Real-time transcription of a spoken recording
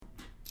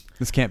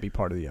This can't be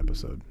part of the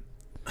episode.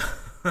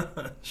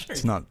 Sure.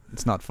 It's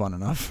not fun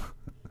enough.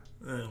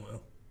 Oh,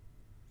 well.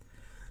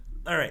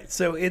 All right,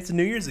 so it's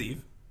New Year's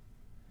Eve.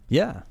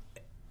 Yeah.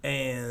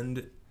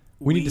 And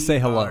we need to say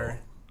hello.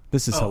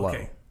 This is hello.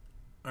 Okay.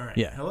 All right.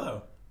 Yeah.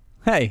 Hello.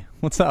 Hey,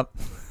 what's up?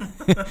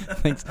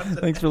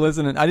 Thanks for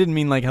listening. I didn't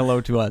mean like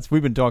hello to us.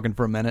 We've been talking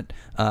for a minute.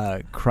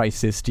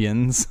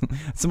 Chrysistians.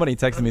 Somebody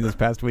texted me this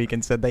past week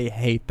and said they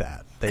hate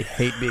that. They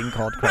hate being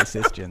called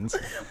Chrysistians.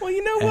 Well,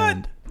 you know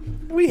what?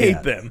 We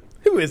hate them.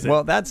 Who is it?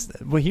 Well,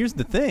 here's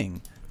the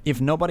thing. If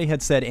nobody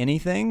had said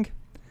anything,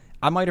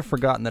 I might have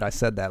forgotten that I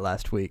said that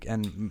last week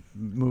and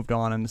moved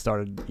on and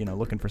started,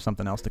 looking for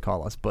something else to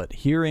call us. But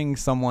hearing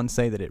someone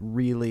say that it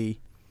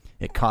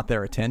caught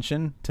their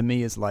attention, to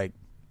me is like,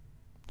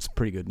 it's a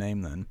pretty good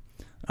name then.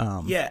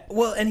 Yeah.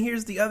 Well, and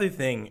here's the other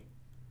thing.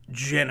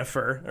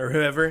 Jennifer, or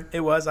whoever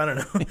it was, I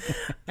don't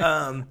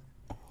know.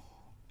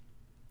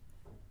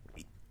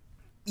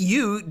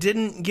 You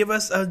didn't give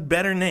us a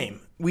better name.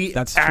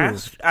 That's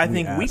asked, true. I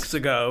think, weeks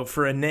ago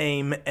for a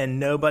name, and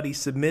nobody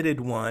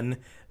submitted one.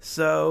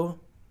 So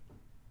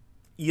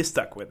you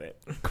stuck with it.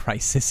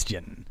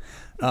 Chrysistian.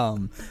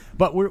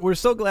 But we're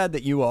so glad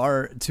that you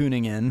are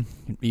tuning in,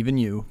 even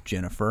you,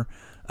 Jennifer.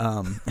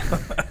 I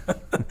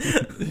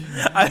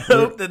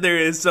hope that there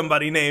is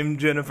somebody named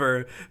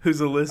Jennifer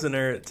who's a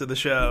listener to the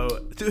show,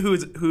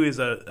 who is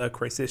a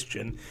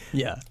Chrysistian.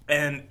 Yeah.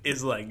 And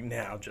is like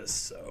now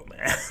just so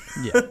mad.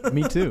 Yeah,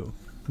 me too.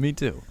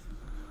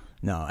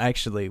 No,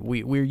 actually,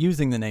 we're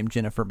using the name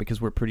Jennifer because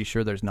we're pretty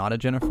sure there's not a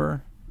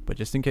Jennifer. But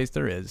just in case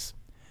there is,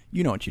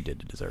 you know what you did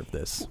to deserve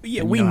this.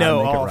 Yeah, we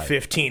know all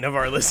 15 of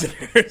our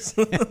listeners.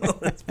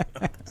 Let's be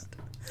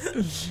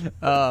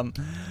honest.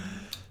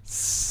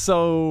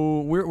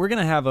 So we're going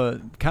to have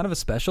a kind of a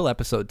special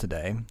episode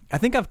today. I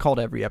think I've called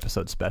every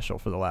episode special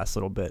for the last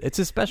little bit. It's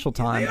a special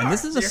time, and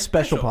this is a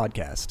special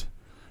podcast.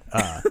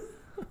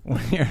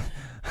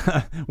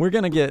 We're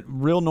going to get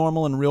real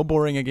normal and real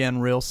boring again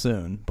real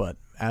soon, but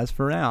as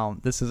for now,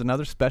 this is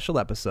another special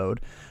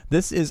episode.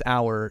 This is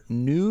our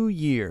New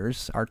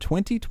Year's, our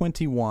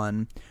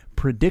 2021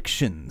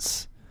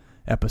 predictions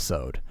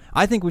episode.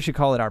 I think we should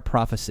call it our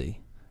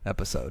prophecy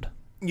episode.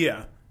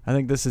 Yeah. I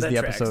think this is the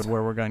tracks. episode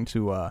where we're going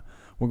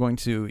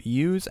to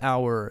use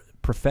our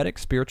prophetic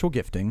spiritual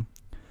gifting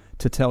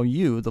to tell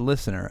you, the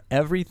listener,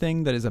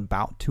 everything that is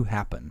about to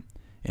happen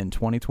in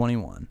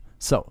 2021.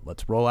 So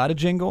let's roll out a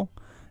jingle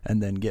and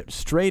then get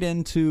straight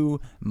into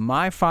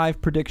my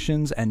 5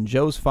 predictions and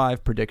Joe's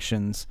 5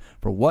 predictions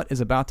for what is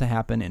about to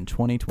happen in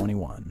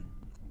 2021.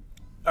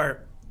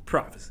 Our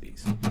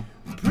prophecies.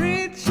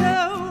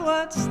 Preacher,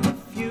 what's the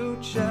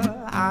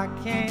future? I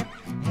can't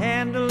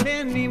handle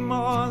any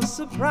more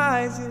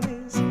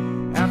surprises.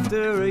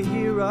 After a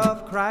year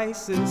of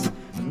crisis,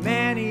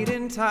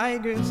 man-eating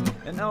tigers,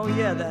 and oh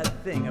yeah,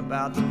 that thing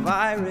about the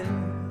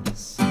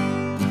virus.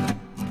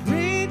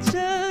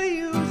 Preacher,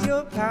 use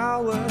your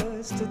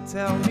powers to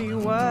tell me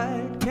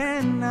what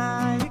can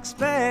I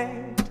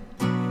expect.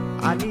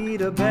 I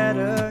need a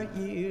better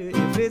year.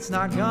 If it's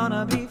not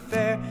gonna be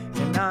fair,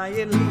 can I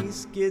at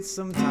least get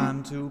some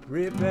time to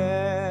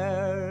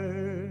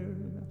prepare?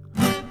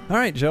 All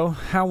right, Joe,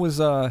 how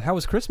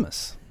was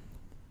Christmas?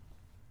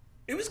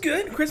 It was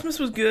good. Christmas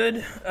was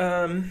good.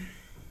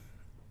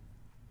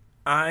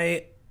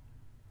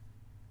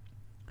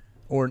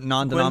 Or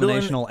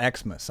non-denominational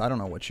Xmas. I don't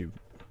know what you...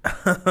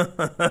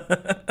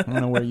 I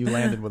don't know where you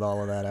landed with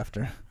all of that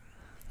after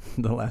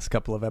the last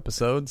couple of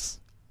episodes.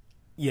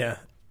 Yeah.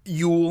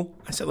 Yule.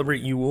 I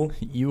celebrate Yule.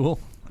 Yule.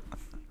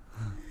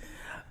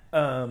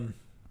 Gwendolyn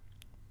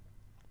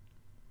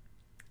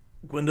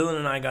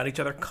and I got each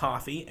other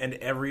coffee, and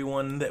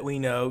everyone that we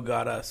know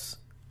got us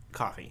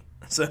coffee.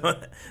 So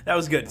that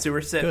was good. So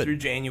we're set through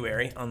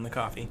January on the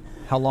coffee.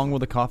 How long will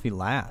the coffee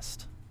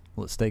last?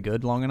 Will it stay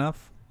good long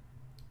enough?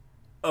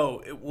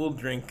 Oh, we'll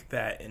drink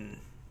that in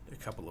a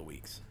couple of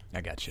weeks.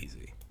 I got you.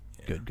 Easy.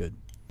 Yeah. Good.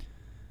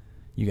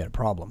 You got a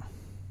problem.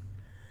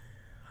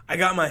 I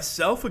got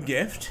myself a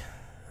gift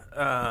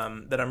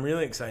that I'm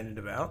really excited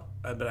about,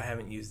 but I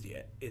haven't used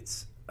yet.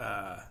 It's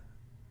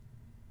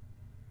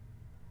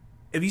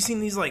have you seen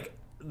these, like,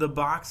 the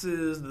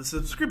boxes, the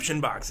subscription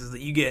boxes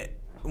that you get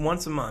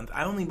once a month?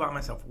 I only bought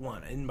myself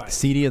one. I didn't buy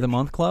CD of the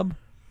Month Club?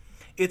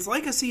 It's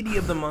like a CD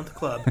of the Month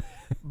Club,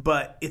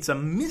 but it's a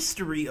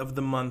Mystery of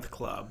the Month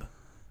Club.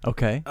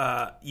 Okay.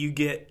 You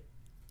get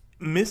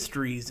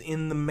mysteries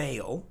in the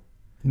mail.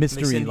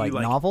 Mystery, like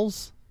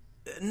novels?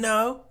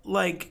 No,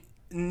 like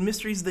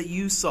mysteries that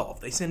you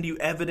solve. They send you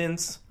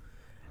evidence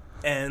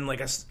and like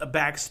a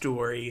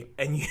backstory,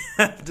 and you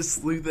have to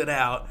sleuth it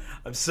out.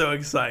 I'm so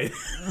excited.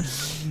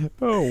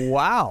 Oh,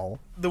 wow.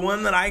 The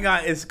one that I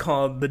got is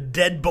called the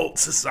Deadbolt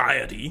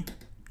Society.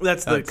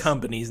 That's the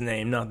company's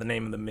name, not the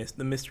name of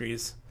the mystery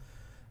is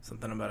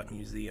something about a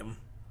museum.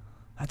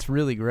 That's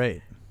really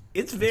great.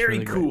 It's very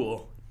really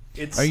cool.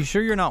 Are you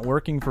sure you're not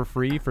working for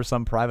free for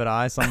some private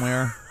eye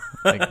somewhere?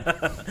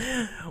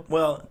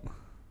 Well,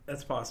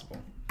 that's possible.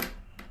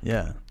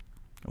 Yeah.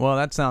 Well,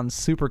 that sounds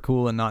super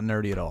cool and not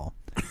nerdy at all.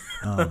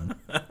 I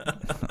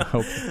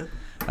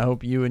I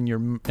hope you and your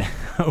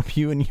hope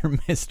you and your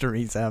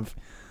mysteries have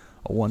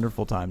a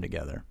wonderful time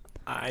together.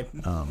 I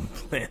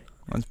plan.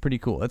 That's pretty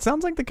cool. It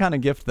sounds like the kind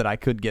of gift that I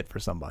could get for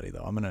somebody,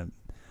 though.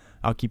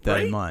 I'll keep that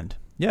in Right? mind.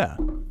 Yeah,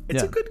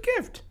 It's yeah. a good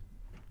gift.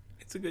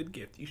 It's a good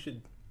gift. You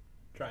should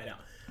try it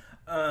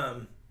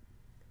out.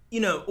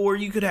 Or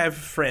you could have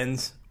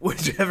friends,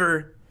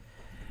 whichever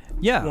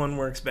Yeah. one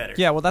works better.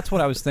 Yeah, well, that's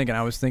what I was thinking.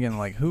 I was thinking,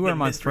 like, who The are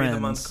my Mystery of the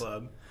Month friends?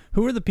 Club.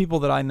 Who are the people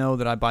that I know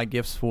that I buy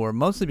gifts for?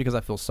 Mostly because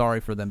I feel sorry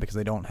for them because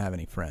they don't have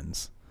any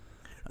friends.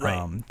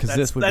 Right. Because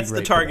this would that's be the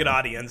great for target them.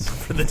 audience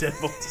for the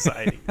Deadbolt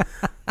Society.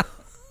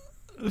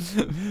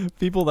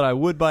 People that I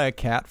would buy a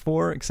cat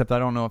for, except I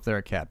don't know if they're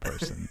a cat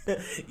person.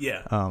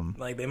 Yeah.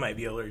 Like they might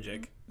be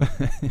allergic.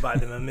 Buy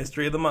them a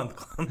Mystery of the Month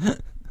Club.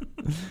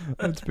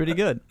 That's pretty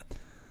good.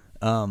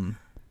 Well,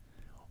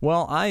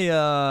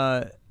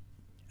 I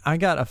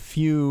got a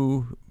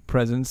few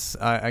presents.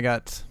 I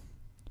got,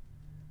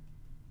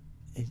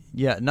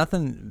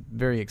 nothing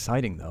very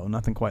exciting though.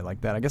 Nothing quite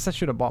like that. I guess I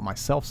should have bought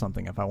myself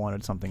something if I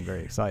wanted something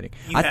very exciting.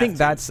 You I have think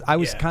to. I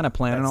was Yeah, kind of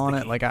planning that's on the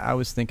it. key. Like I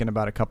was thinking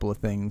about a couple of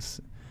things,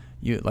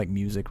 like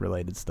music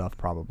related stuff,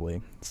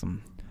 probably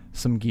some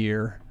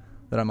gear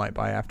that I might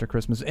buy after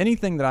Christmas.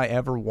 Anything that I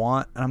ever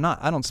want. And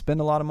I don't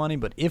spend a lot of money,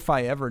 but if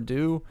I ever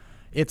do,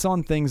 it's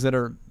on things that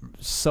are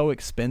so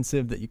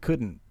expensive that you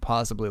couldn't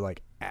possibly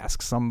like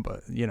ask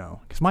somebody,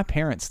 because my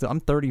parents still, I'm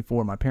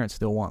 34, my parents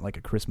still want like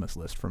a Christmas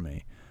list for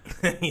me.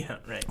 Yeah,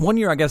 right. One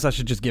year I guess I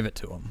should just give it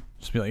to them.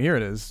 Just be like, here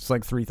it is. It's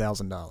like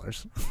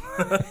 $3,000.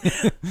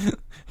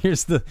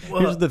 here's the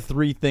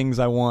 3 things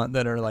I want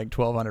that are like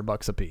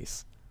 $1,200 a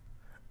piece.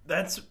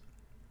 That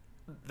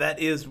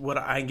is what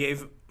I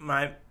gave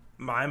my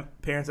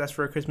parents asked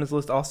for a Christmas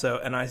list also,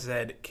 and I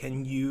said,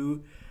 "Can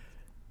you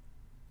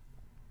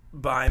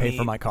buy Pay me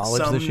for my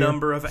college some this year?"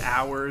 number of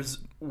hours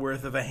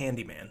worth of a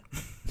handyman?"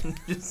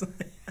 Just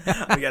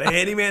we got a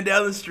handyman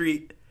down the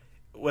street.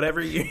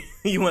 Whatever you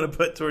want to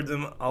put towards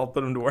him, I'll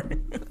put him to work.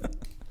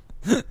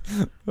 So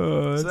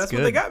that's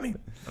what they got me.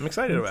 I'm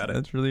excited about it.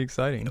 That's really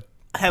exciting.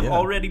 I have Yeah.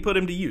 already put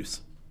him to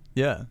use.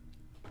 Yeah.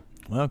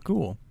 Well,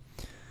 cool.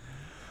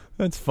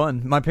 That's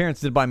fun. My parents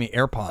did buy me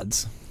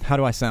AirPods. How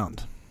do I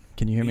sound?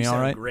 Can you hear me You all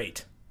sound right?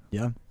 great.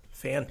 Yeah.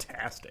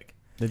 Fantastic.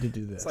 They did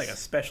do this. It's like a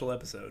special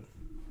episode.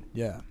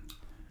 Yeah.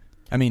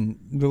 I mean,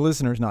 the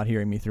listener's not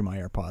hearing me through my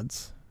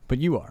AirPods, but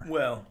you are.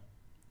 Well,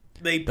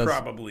 they Does-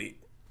 probably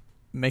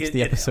Makes it-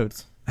 the it episode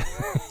helps.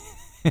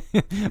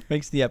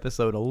 makes the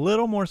episode a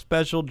little more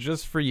special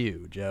just for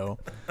you, Joe.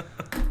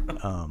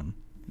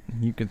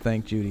 You can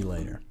thank Judy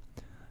later.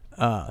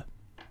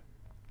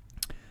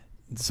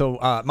 So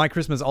my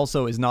Christmas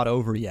also is not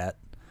over yet.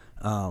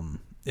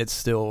 It's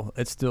still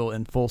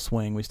in full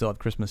swing. We still have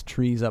Christmas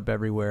trees up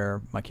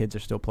everywhere. My kids are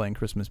still playing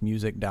Christmas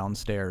music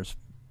downstairs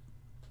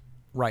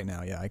right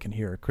now. Yeah, I can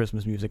hear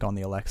Christmas music on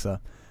the Alexa.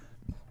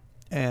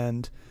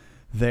 And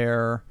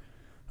their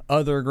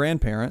other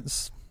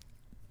grandparents,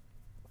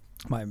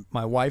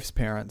 my wife's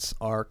parents,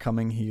 are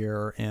coming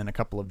here in a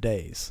couple of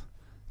days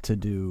to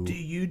do. Do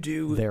you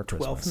do their 12th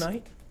Christmas.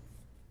 night?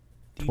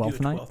 Do you 12th do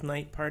a night? 12th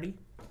night party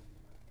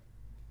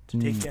to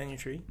take down your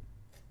tree?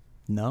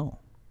 No.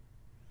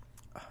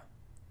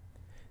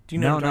 Do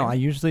you know? No. I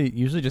usually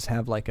just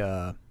have like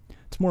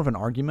it's more of an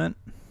argument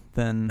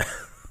than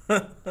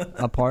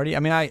a party. I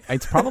mean,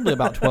 it's probably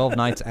about 12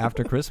 nights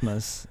after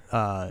Christmas,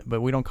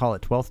 but we don't call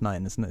it 12th night,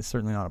 and it's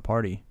certainly not a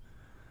party.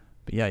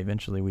 But yeah,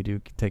 eventually we do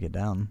take it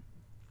down.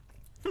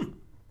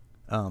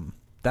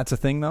 That's a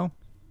thing, though.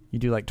 You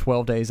do like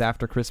 12 days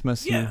after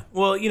Christmas. Yeah.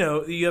 Well,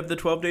 you have the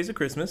 12 days of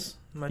Christmas.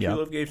 My true Yeah.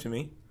 love gave to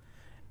me,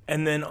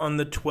 and then on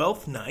the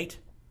 12th night.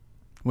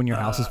 When your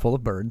house is full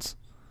of birds.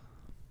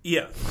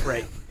 Yeah.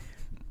 Right.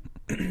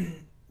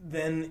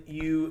 Then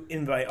you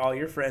invite all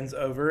your friends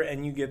over,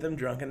 and you get them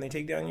drunk, and they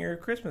take down your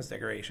Christmas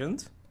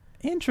decorations.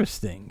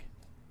 Interesting.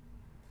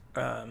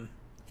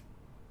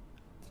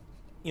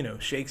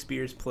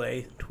 Shakespeare's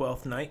play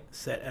 12th Night,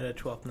 set at a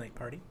 12th night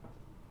party.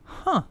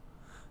 Huh.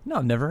 No,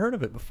 I've never heard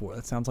of it before.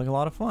 That sounds like a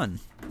lot of fun.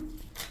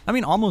 I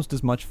mean, almost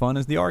as much fun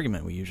as the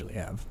argument we usually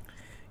have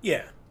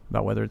Yeah.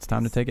 about whether it's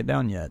time to take it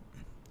down yet,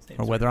 Same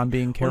or story. whether I'm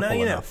being Well, careful now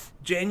you know. enough.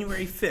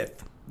 January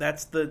 5th.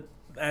 That's the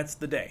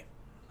day.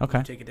 Okay.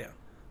 You take it down.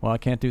 Well, I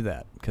can't do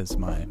that because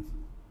my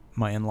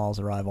in-laws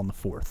arrive on the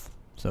 4th.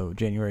 So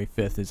January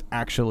 5th is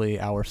actually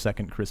our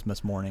second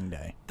Christmas morning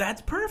day.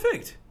 That's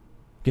perfect.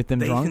 Get them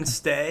They drunk can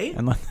stay.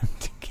 and let them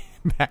get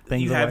back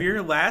things You have away.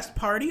 your last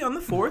party on the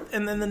 4th,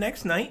 and then the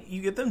next night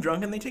you get them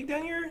drunk and they take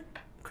down your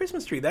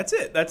Christmas tree. That's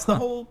it. That's the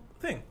whole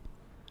thing.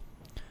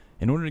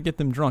 In order to get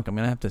them drunk, I'm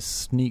going to have to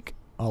sneak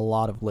a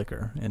lot of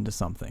liquor into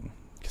something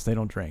because they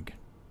don't drink.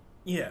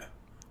 Yeah.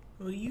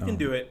 Well, you can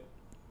do it.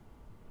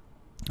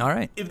 All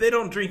right. If they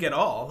don't drink at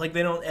all, like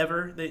they don't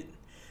ever,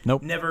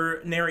 Nope.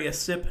 never nary a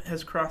sip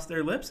has crossed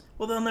their lips,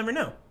 well, they'll never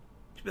know.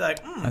 You'll be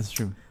like, That's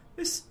true.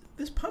 this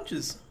punch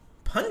is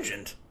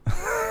pungent.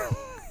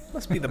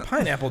 Must be the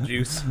pineapple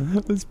juice.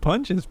 This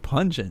punch is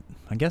pungent.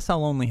 I guess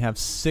I'll only have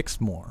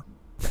 6 more.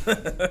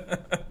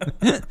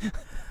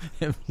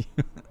 If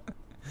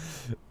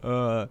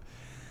you-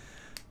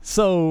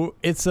 So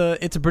it's a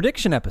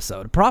prediction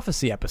episode, a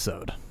prophecy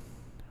episode.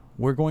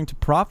 We're going to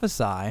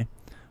prophesy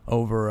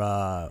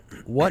over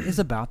what is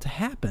about to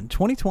happen.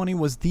 2020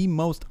 was the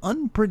most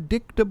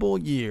unpredictable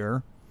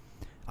year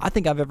I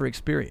think I've ever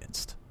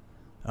experienced.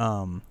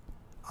 I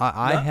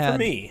had for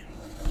me.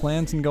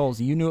 Plans and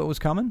goals. You knew it was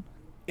coming?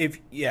 If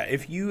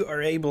you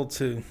are able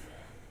to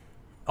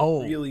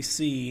really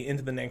see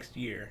into the next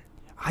year,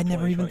 I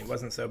never even it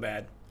wasn't so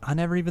bad. I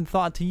never even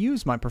thought to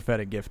use my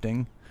prophetic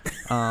gifting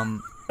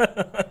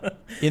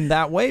in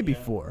that way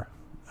before.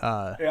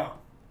 Yeah.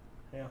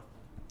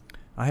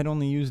 I had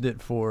only used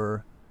it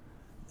for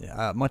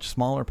much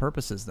smaller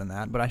purposes than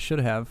that, but I should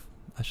have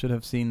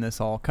seen this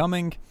all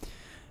coming.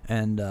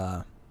 And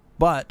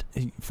but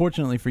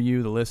fortunately for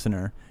you, the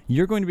listener,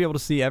 you're going to be able to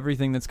see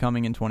everything that's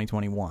coming in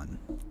 2021.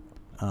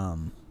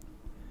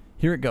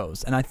 Here it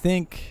goes, and I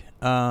think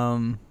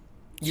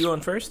you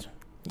going first?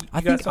 I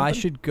think I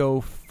should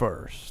go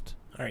first.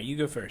 All right, you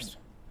go first.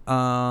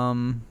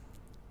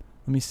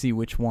 Let me see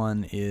which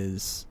one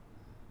is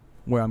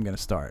where I'm going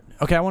to start.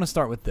 Okay, I want to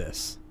start with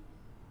this.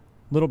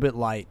 A little bit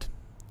light.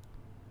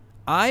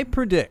 I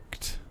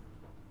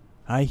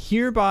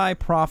hereby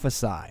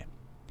prophesy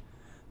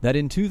that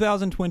in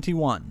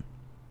 2021,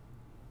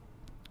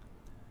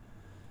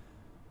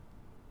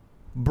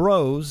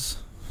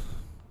 bros,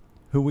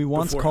 who we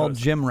once called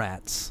gym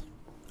rats,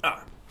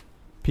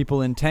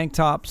 people in tank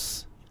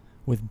tops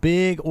with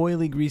big,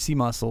 oily, greasy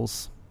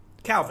muscles,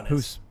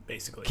 Calvinists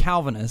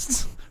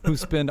who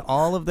spend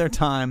all of their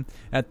time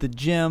at the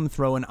gym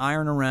throwing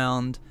iron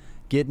around,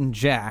 getting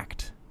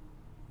jacked,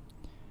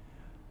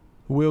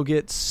 will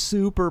get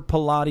super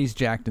Pilates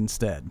jacked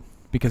instead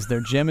because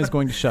their gym is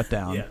going to shut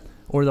down,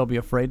 or they'll be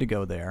afraid to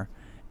go there,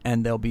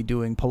 and they'll be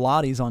doing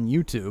Pilates on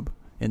YouTube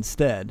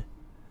instead,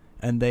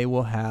 and they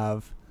will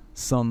have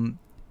some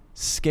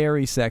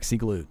scary, sexy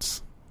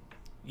glutes.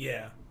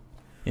 Yeah.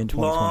 In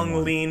 2021.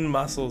 Long, lean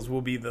muscles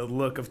will be the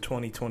look of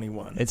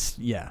 2021. It's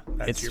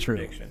true.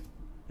 Prediction.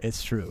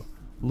 It's true.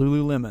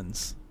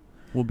 Lululemons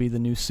will be the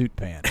new suit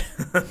pant.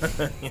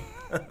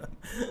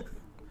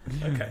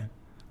 Okay.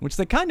 Which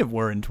they kind of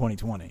were in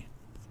 2020.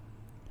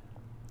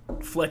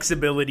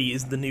 Flexibility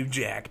is the new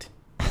jacked.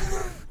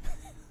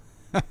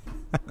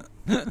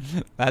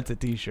 That's a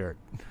t-shirt.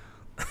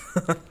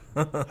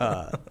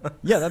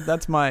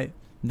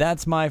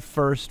 That's my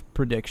first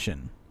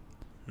prediction.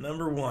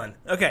 Number 1.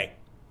 Okay.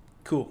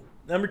 Cool.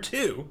 Number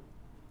 2.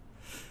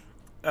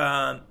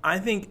 I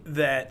think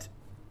that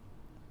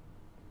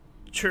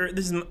church.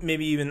 This is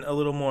maybe even a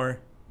little more.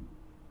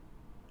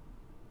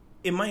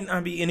 It might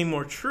not be any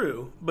more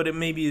true, but it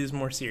maybe is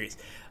more serious.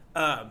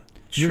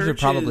 Yours are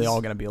probably all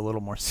going to be a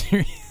little more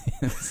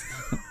serious.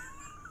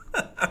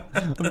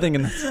 I'm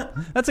thinking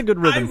that's a good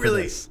rhythm for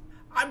this.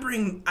 I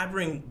bring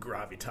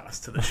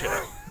gravitas to the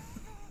show.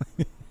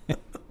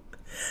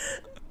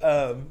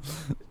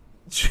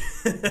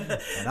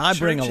 And I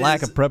bring a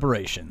lack of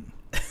preparation.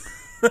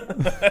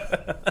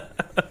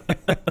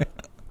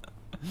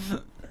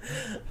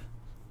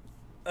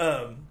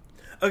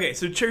 Okay,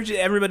 so church.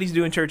 Everybody's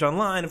doing church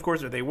online, of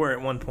course, or they were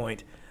at one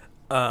point.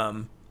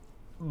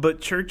 But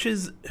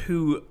churches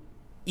who,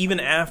 even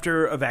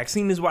after a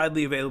vaccine is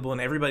widely available and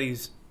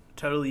everybody's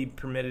totally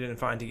permitted and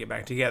fine to get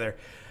back together,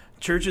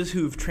 churches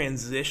who've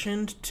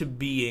transitioned to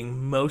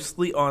being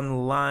mostly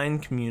online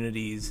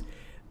communities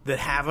that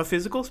have a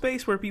physical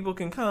space where people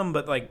can come,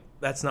 but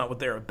that's not what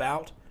they're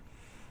about.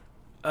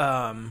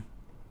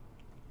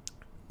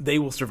 They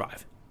will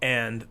survive,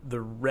 and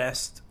the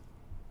rest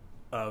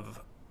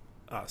of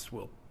us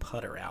will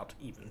putter out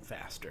even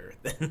faster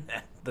than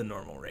at the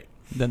normal rate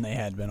than they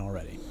had been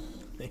already.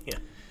 Yeah.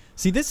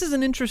 See, this is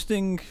an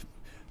interesting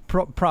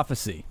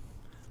prophecy.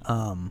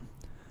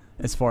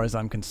 As far as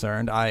I'm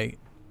concerned, I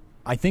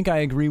think I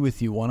agree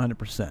with you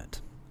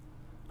 100%.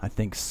 I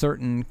think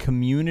certain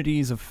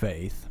communities of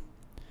faith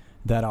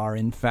that are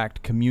in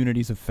fact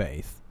communities of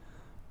faith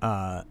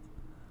are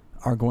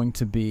going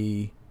to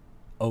be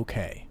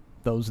okay.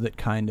 Those that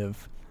kind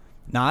of...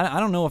 Now, I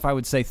don't know if I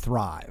would say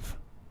thrive.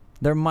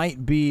 There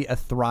might be a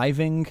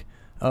thriving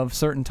of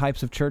certain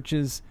types of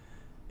churches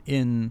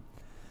in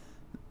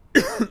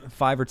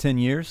 5 or 10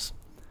 years.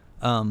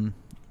 Those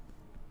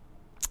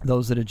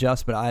that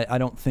adjust, but I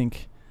don't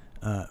think...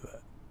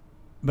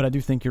 but I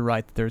do think you're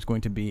right that there's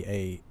going to be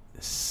a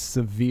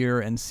severe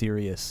and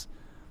serious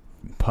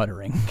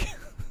puttering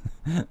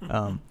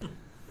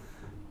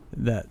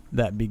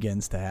that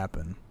begins to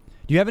happen.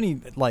 Do you have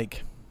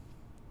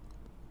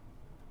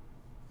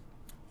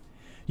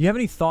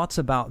any thoughts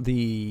about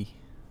the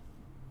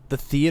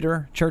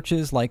theater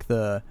churches,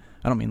 I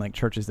don't mean like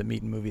churches that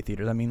meet in movie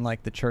theaters. I mean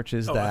like the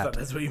churches that... I thought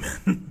that's what you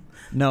meant.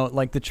 No,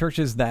 like the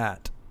churches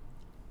that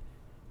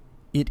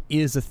it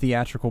is a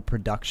theatrical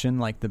production.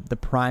 Like the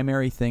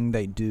primary thing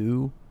they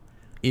do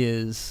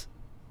is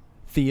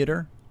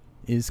theater,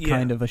 is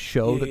kind of a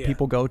show that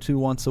people go to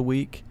once a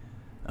week.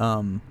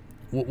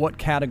 What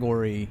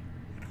category?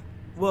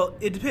 Well,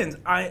 it depends.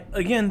 I,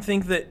 again,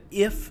 think that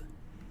if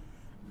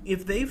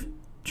they've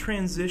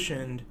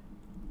transitioned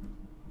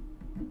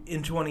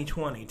in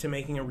 2020 to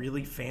making a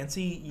really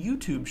fancy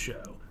YouTube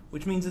show,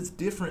 which means it's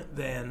different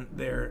than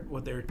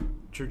what their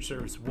church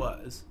service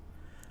was.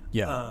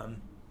 Yeah.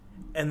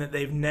 And that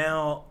they've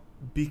now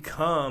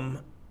become,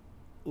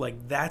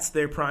 like, that's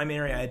their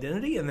primary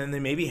identity, and then they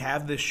maybe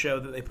have this show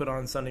that they put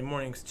on Sunday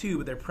mornings too,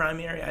 but their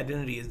primary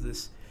identity is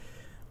this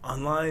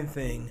online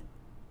thing,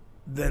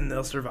 then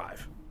they'll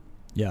survive.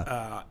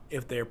 Yeah.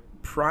 If their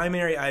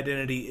primary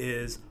identity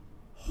is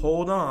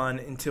hold on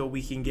until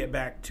we can get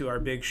back to our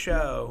big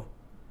show,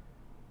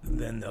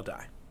 then they'll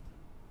die.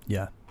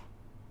 Yeah.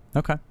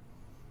 Okay.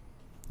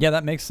 Yeah,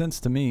 that makes sense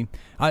to me.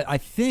 I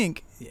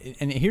think,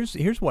 and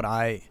here's what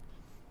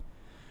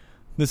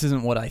this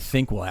isn't what I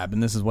think will happen.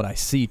 This is what I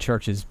see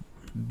churches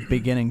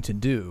beginning to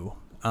do.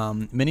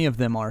 Many of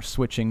them are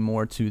switching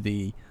more to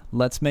the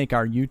let's make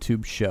our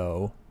YouTube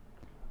show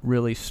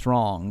really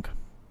strong,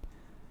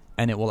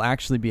 and it will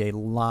actually be a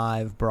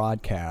live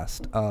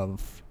broadcast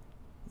of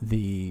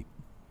the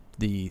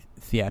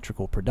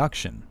theatrical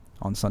production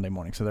on Sunday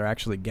morning. So they're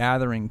actually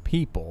gathering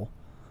people,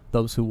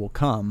 those who will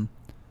come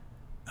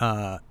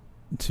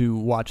to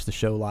watch the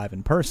show live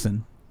in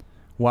person,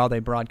 while they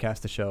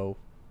broadcast the show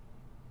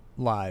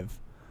live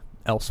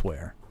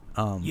elsewhere.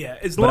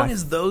 As long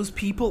as those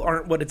people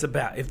aren't what it's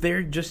about. If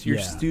they're just your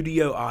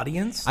studio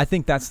audience, I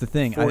think that's the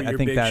thing. For I your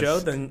think big that's, show,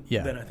 then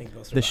I think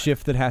they'll survive. The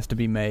shift that has to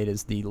be made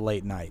is the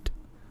late night,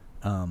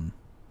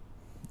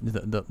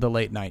 the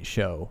late night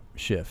show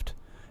shift.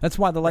 That's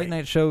why the late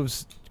night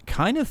shows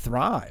kind of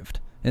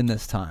thrived in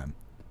this time.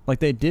 Like,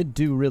 they did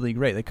do really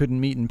great. They couldn't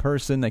meet in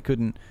person. They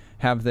couldn't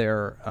have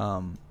their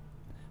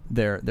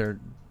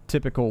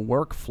typical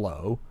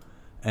workflow,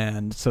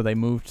 and so they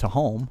moved to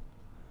home.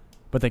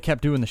 But they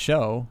kept doing the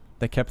show.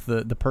 They kept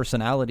the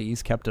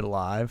personalities, kept it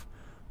alive.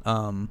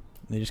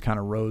 They just kind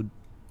of rode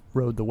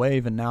the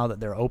wave, and now that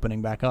they're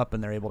opening back up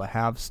and they're able to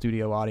have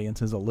studio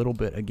audiences a little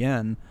bit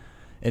again,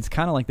 it's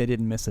kind of like they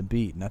didn't miss a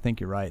beat. And I think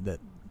you're right that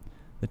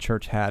the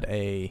church had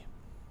a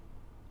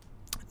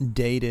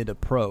dated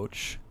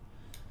approach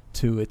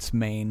to its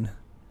main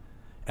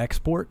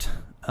export,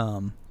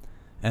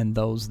 and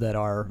those that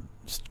are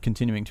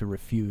continuing to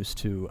refuse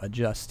to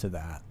adjust to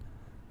that,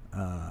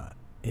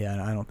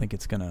 I don't think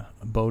it's going to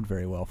bode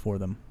very well for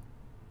them.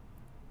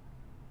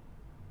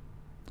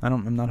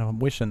 I'm not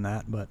wishing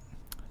that, but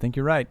I think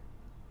you're right.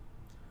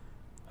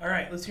 All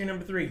right, let's hear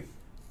number 3.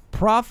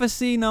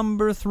 Prophecy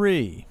number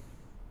 3.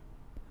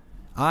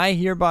 I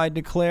hereby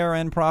declare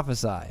and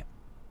prophesy.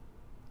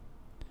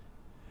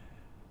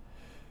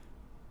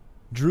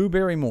 Drew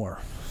Barrymore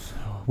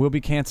will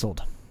be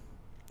canceled.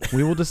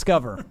 We will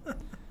discover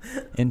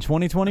in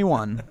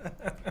 2021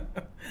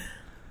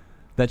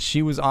 that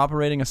she was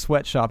operating a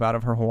sweatshop out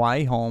of her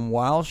Hawaii home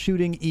while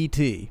shooting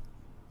E.T.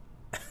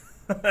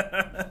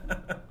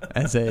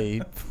 as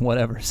a,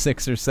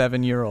 6 or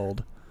 7 year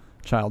old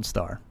child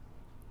star.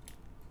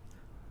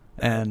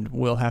 And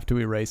we'll have to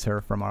erase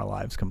her from our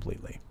lives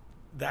completely.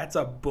 That's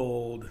a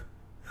bold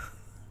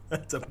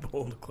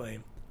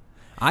claim.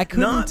 I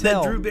couldn't Not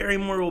tell. that Drew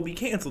Barrymore will be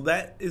canceled.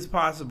 That is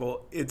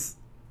possible. It's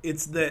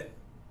that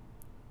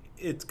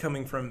it's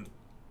coming from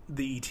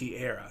the E.T.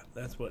 era.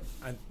 That's what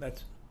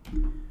that's.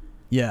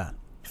 Yeah.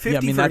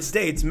 50 First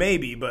Dates,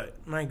 maybe, but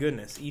my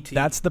goodness, E.T.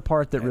 That's the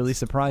part that really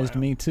surprised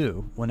me,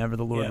 too, whenever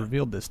the Lord Yeah.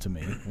 revealed this to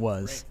me,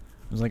 was, Right.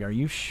 I was like, are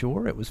you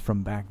sure it was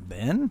from back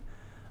then?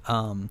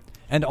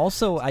 And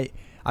also, I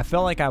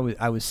felt like I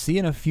was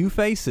seeing a few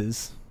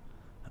faces.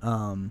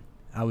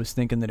 I was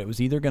thinking that it was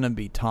either going to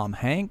be Tom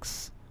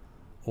Hanks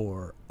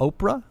or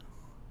Oprah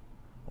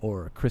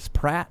or Chris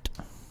Pratt.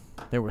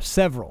 There were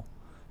several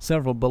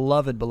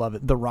beloved,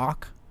 The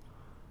Rock,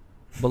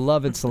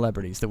 beloved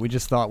celebrities that we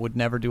just thought would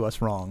never do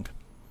us wrong.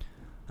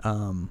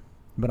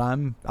 But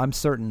I'm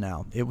certain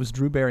now it was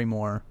Drew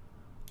Barrymore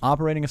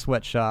operating a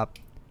sweatshop,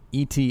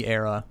 E.T.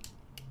 era.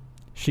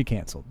 She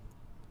canceled.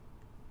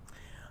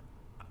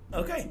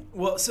 Okay,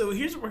 well, so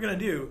here's what we're going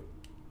to do.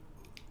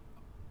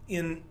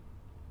 In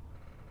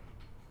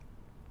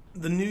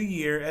the new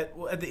year,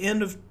 at the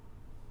end of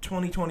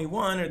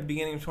 2021 or the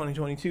beginning of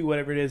 2022,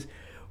 whatever it is,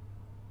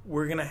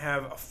 we're going to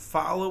have a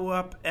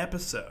follow-up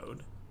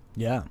episode.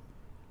 Yeah.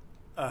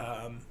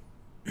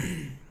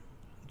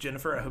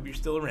 Jennifer, I hope you're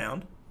still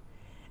around.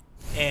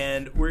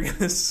 And we're going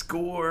to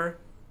score.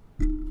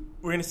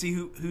 We're going to see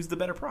who's the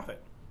better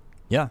prophet.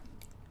 Yeah.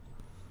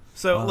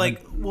 So,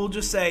 we'll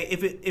just say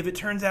if it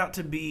turns out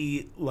to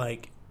be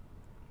like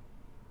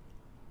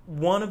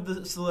one of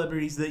the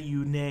celebrities that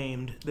you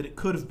named that it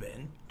could have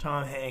been,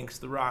 Tom Hanks,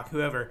 The Rock,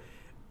 whoever,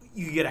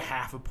 you get a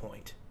half a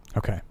point.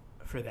 Okay.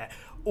 For that.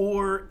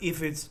 Or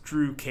if it's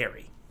Drew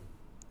Carey,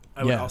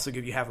 I would also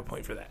give you half a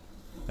point for that.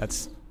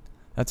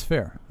 That's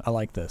fair. I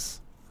like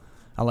this.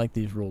 I like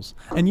these rules.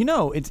 And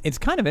it's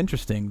kind of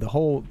interesting, the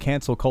whole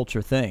cancel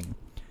culture thing.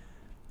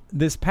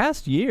 This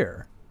past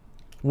year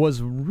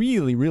was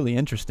really, really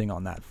interesting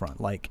on that front.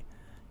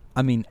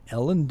 Ellen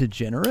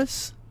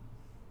DeGeneres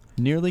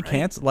nearly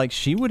canceled. Like,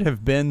 she would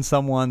have been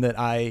someone that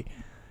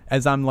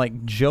as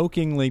I'm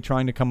jokingly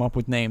trying to come up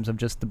with names of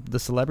just the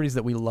celebrities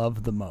that we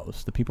love the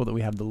most, the people that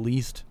we have the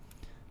least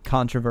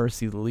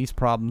controversy, the least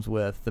problems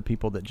with, the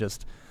people that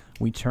just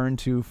we turn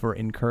to for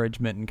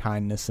encouragement and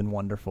kindness and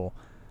wonderful.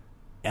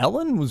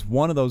 Ellen was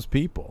one of those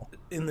people.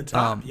 In the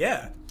top,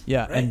 Yeah,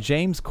 Right. and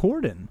James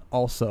Corden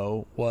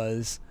also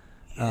was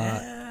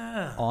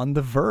on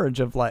the verge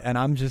of and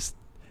I'm just,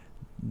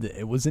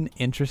 it was an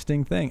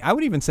interesting thing. I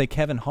would even say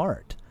Kevin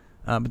Hart,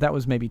 but that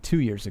was maybe 2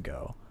 years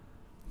ago.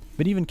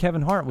 But even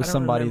Kevin Hart was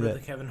somebody remember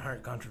that the Kevin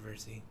Hart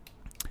controversy.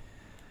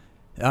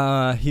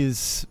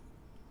 His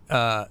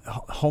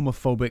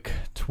homophobic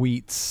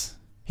tweets.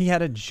 He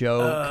had a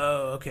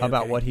joke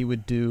about what he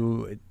would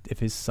do if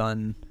his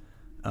son,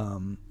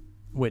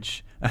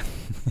 which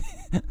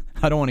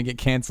I don't want to get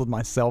canceled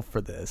myself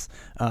for this,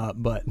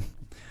 but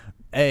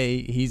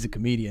A, he's a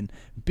comedian.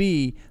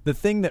 B, the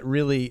thing that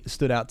really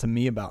stood out to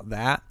me about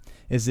that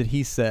is that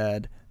he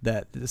said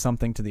that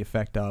something to the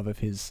effect of, if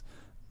his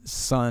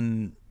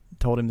son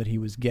told him that he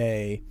was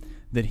gay,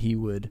 that he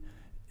would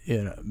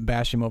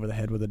bash him over the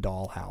head with a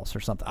dollhouse or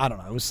something. I don't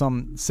know. It was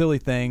some silly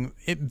thing.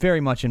 It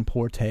very much in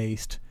poor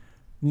taste.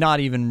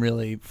 Not even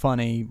really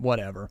funny,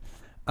 whatever.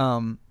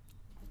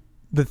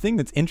 The thing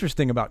that's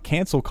interesting about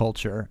cancel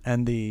culture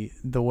and the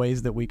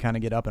ways that we kind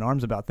of get up in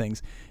arms about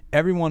things,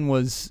 everyone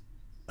was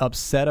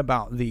upset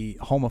about the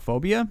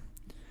homophobia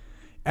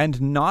and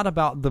not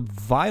about the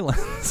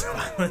violence.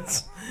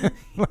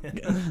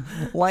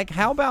 like,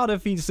 how about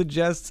if he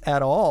suggests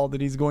at all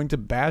that he's going to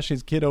bash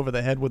his kid over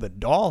the head with a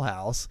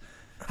dollhouse?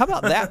 How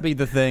about that be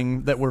the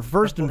thing that we're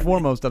first and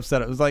foremost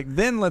upset at? It was like,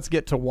 then let's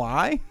get to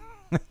why.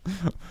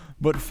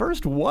 But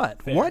first,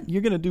 what? Fair. What?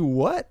 You're going to do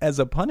what as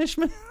a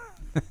punishment?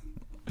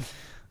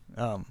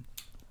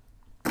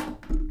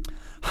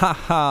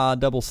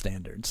 Double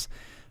standards.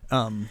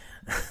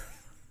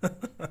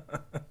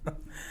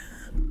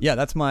 Yeah,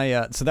 that's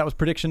my. So that was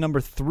prediction number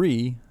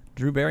 3.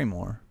 Drew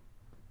Barrymore.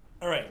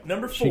 All right,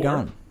 number 4. She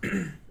gone.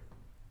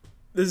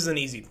 This is an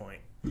easy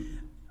point.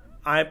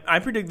 I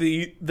predict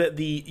that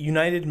the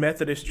United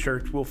Methodist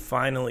Church will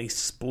finally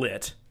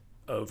split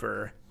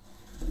over,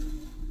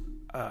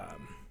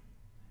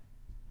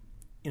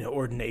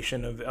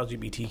 ordination of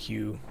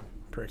LGBTQ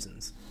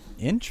persons.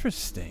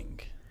 Interesting.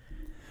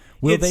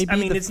 Will they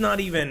be? It's not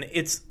even.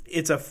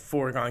 It's a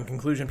foregone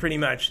conclusion, pretty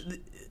much.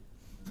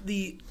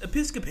 The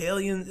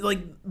Episcopalian,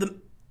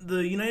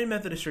 the United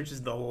Methodist Church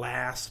is the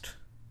last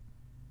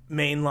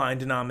mainline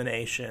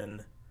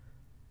denomination,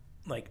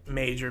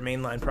 major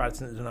mainline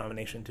Protestant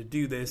denomination to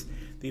do this.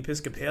 The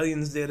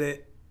Episcopalians did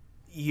it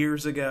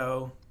years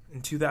ago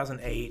in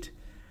 2008.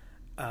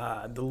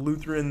 The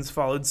Lutherans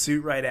followed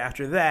suit right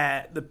after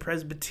that. The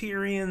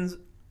Presbyterians,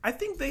 I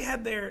think they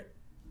had their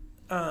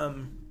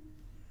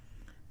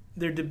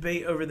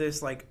debate over this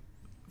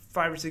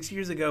 5 or 6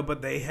 years ago,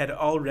 but they had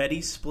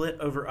already split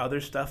over other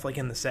stuff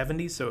in the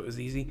 70s, so it was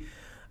easy.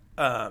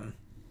 So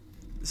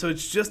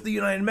it's just the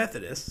United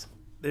Methodists.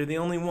 They're the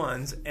only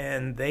ones,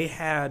 and they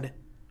had...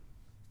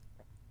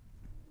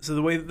 So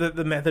the way that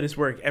the Methodists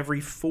work, every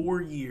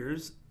 4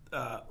 years,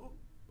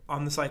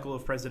 on the cycle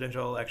of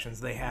presidential elections,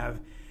 they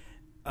have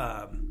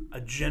a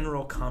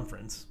general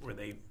conference where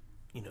they,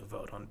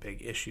 vote on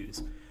big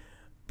issues.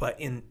 But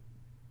in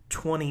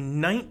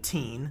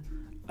 2019,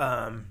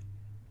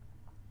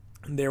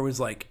 there was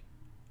a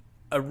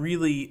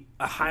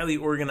highly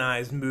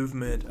organized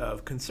movement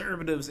of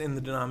conservatives in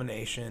the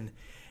denomination,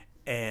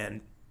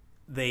 and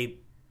they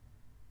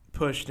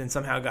pushed and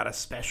somehow got a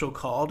special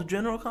called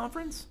general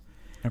conference.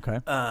 Okay.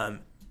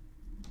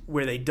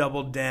 Where they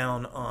doubled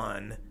down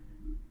on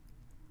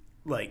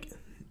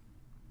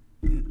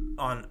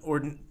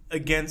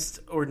against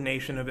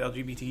ordination of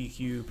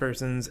LGBTQ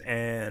persons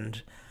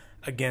and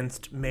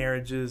against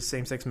marriages,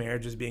 same-sex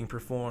marriages being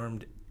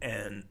performed,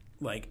 and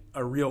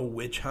a real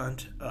witch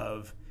hunt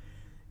of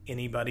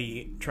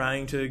anybody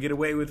trying to get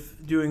away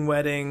with doing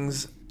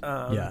weddings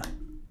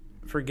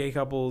for gay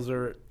couples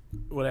or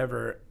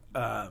whatever.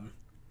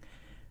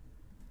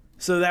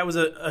 So that was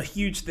a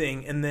huge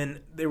thing. And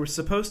then there was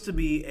supposed to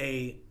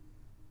be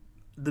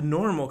the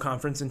normal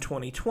conference in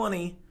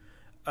 2020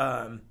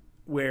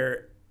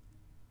 where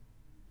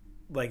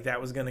that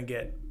was going to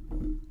get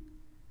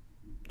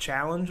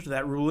challenged.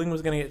 That ruling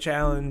was going to get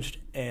challenged,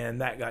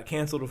 and that got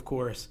canceled, of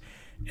course.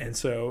 And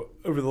so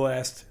over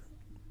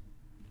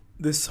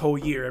this whole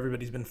year,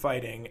 everybody's been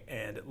fighting,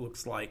 and it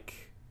looks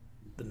like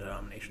the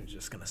denomination's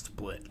just going to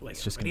split like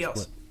everybody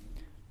else.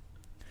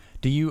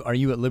 Split. Are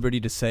you at liberty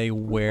to say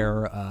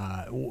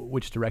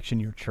which direction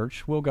your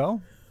church will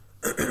go?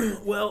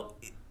 Well,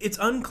 it's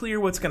unclear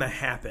what's going to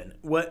happen.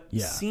 What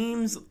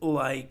seems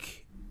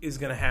like is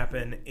going to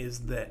happen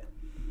is that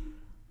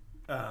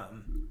for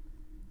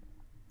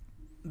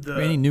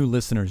any new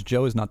listeners,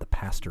 Joe is not the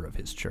pastor of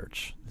his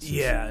church.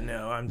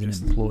 I'm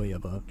just an employee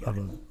of a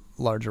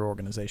larger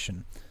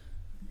organization.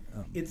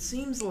 It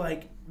seems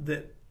like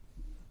that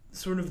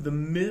sort of the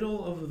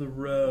middle of the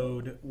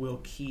road will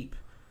keep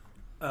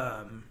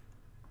the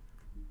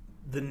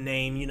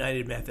name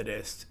United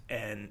Methodist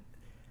and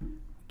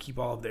keep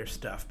all of their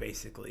stuff,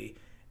 basically.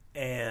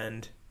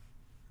 And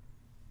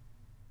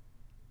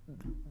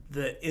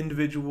the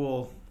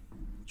individual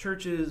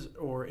churches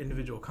or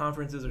individual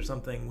conferences or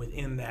something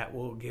within that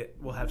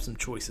we'll have some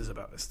choices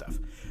about this stuff.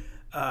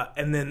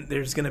 And then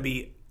there's going to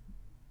be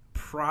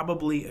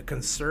probably a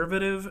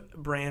conservative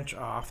branch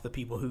off, the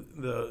people who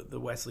the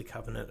Wesley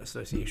Covenant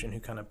Association who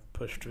kind of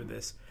pushed for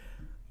this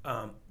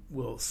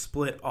will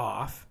split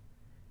off.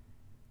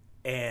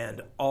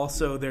 And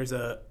also there's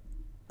a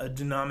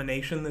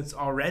denomination that's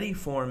already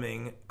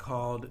forming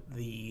called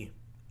the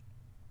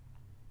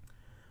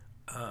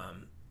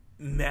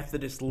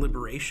Methodist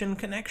Liberation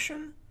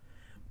Connection,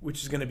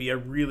 which is going to be a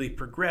really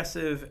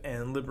progressive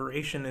and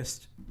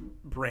liberationist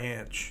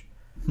branch.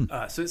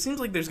 So it seems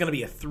like there's going to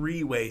be a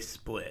three-way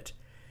split.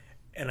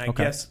 And I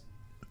guess,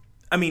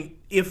 I mean,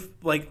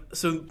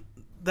 so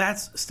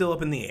that's still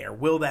up in the air.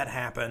 Will that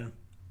happen?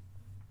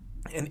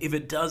 And if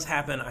it does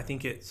happen, I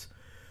think it's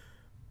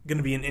going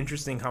to be an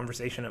interesting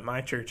conversation at my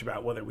church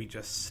about whether we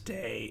just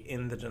stay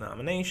in the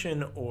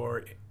denomination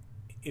or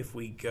if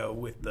we go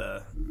with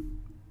the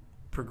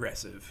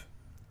progressive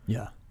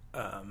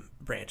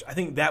branch. I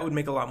think that would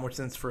make a lot more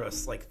sense for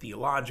us, like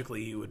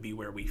theologically, it would be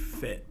where we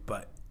fit,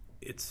 but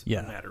it's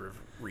a matter of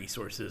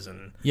resources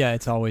and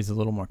it's always a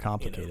little more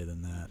complicated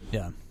than that.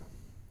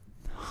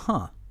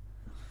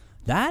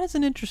 That is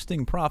an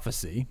interesting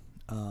prophecy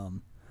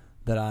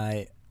that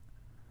I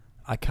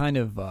kind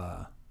of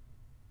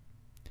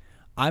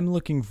I'm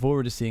looking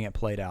forward to seeing it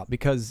played out,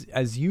 because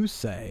as you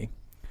say,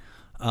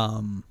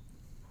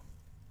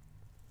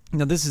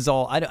 this is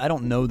all, I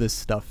don't know this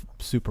stuff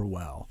super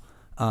well.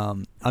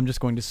 I'm just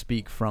going to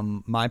speak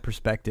from my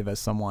perspective as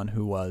someone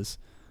who has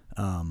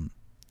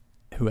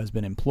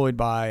been employed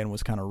by and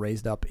was kind of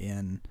raised up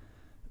in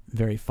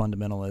very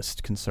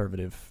fundamentalist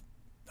conservative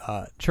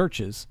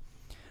churches.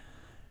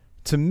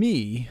 To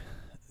me,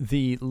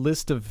 the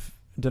list of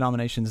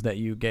denominations that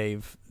you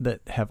gave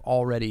that have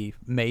already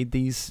made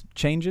these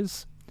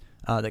changes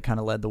that kind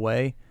of led the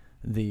way,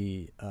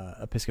 the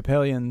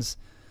Episcopalians,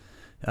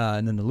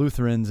 and then the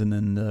Lutherans, and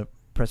then the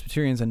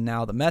Presbyterians, and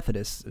now the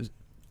Methodists.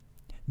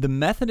 The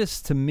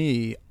Methodists, to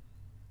me,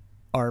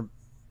 are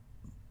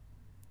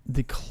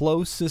the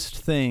closest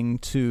thing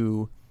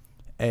to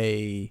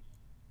a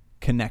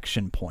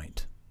connection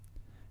point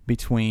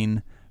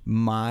between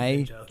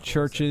my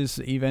church's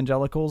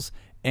evangelicals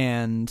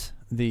and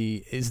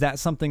is that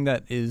something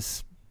that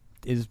is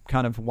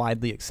kind of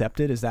widely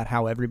accepted? Is that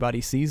how everybody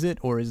sees it,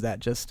 or is that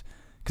just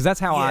because that's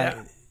how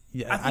I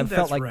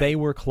felt like they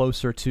were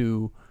closer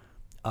to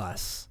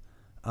us.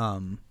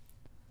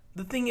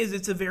 The thing is,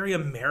 it's a very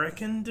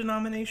American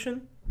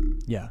denomination.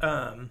 Yeah.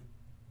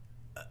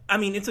 I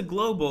mean, it's a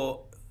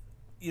global.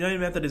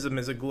 United Methodism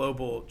is a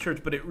global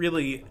church, but it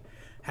really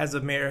has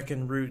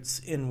American roots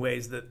in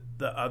ways that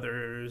the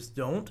others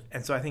don't,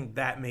 and so I think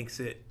that makes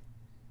it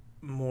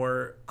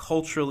more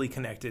culturally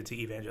connected to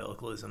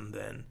evangelicalism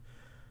than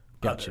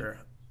other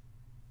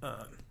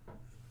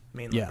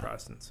mainline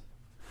Protestants.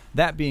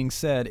 That being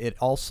said, it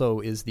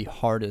also is the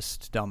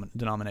hardest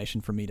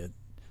denomination for me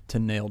to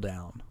nail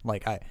down.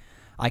 Like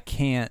I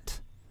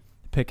can't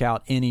pick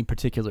out any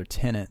particular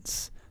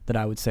tenets that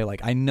I would say,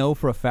 like, I know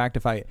for a fact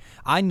if I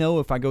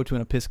go to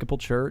an Episcopal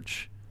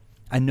church,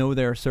 I know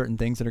there are certain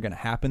things that are going to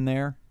happen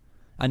there.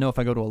 I know if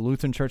I go to a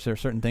Lutheran church, there are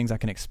certain things I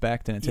can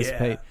expect and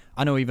anticipate. Yeah.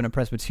 I know even a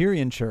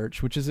Presbyterian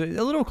church, which is a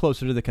little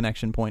closer to the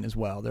connection point as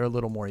well. They're a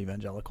little more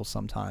evangelical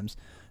sometimes.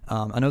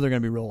 I know they're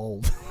going to be real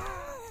old,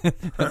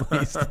 at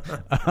least.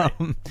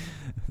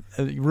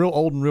 Real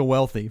old and real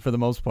wealthy for the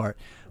most part.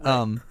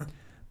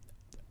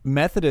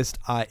 Methodist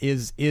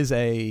is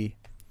a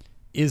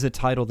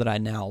title that I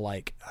now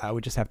like. I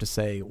would just have to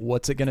say,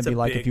 what's it going to be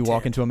like if you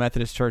walk into a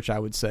Methodist church? I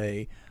would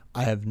say,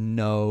 I have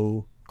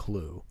no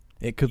clue.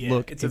 It could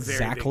look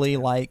exactly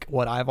like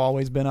what I've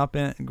always grown up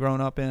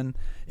in.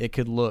 It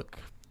could look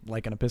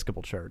like an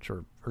Episcopal church,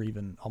 or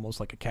even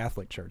almost like a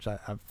Catholic church.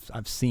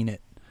 I've seen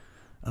it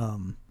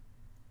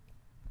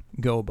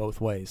go both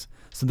ways.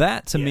 So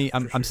that to me,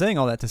 I'm saying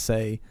all that to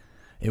say,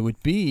 it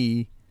would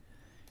be.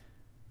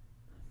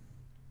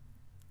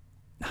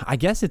 I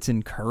guess it's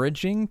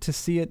encouraging to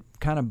see it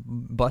kind of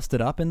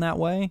busted up in that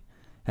way,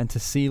 and to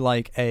see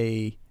like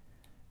a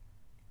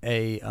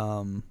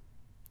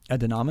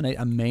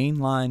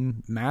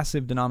mainline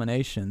massive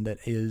denomination that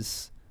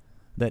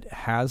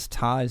has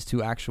ties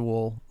to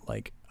actual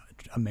like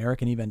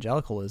American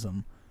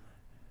evangelicalism.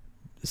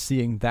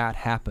 Seeing that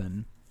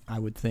happen, I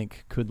would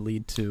think could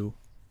lead to,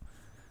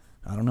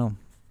 I don't know,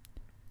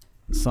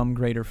 some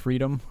greater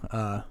freedom,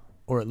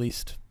 or at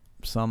least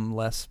some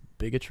less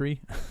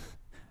bigotry.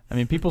 I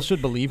mean, people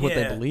should believe what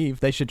they believe.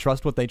 They should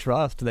trust what they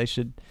trust. They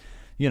should,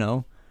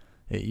 you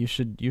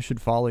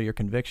should follow your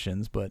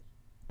convictions, but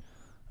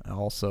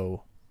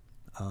also,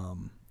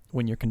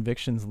 when your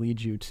convictions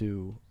lead you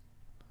to,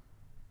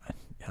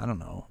 I don't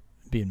know,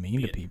 being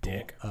mean to people,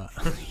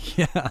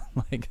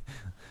 like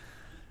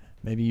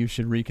maybe you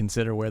should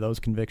reconsider where those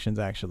convictions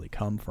actually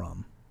come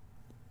from.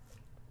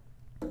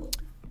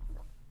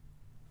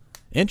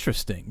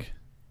 Interesting.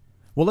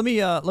 Well, let me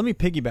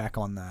piggyback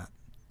on that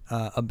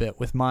a bit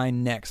with my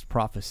next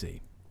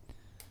prophecy.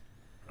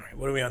 All right,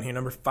 what are we on here?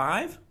 Number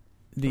 5?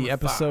 The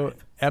episode,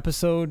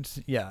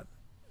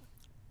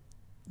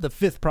 the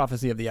fifth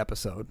prophecy of the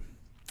episode.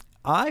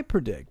 I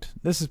predict,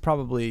 this is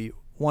probably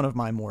one of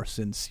my more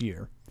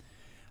sincere,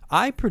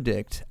 I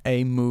predict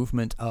a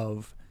movement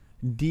of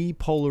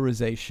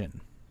depolarization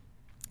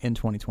in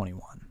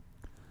 2021.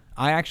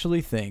 I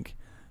actually think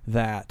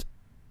that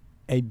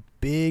a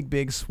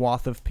big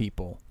swath of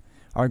people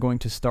are going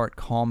to start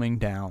calming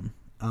down.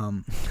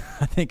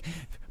 I think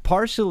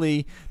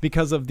partially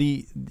because of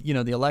the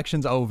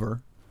election's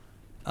over.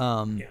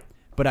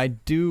 But I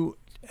do,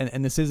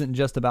 and this isn't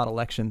just about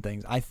election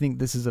things. I think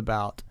this is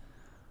about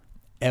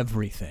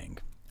everything.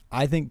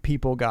 I think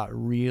people got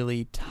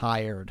really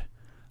tired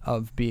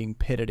of being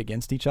pitted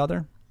against each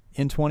other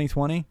in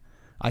 2020.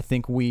 I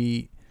think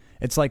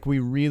it's like we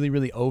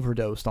really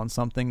overdosed on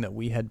something that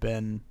we had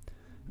been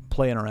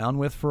playing around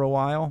with for a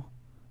while.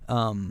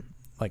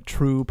 Like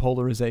true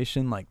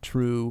polarization, like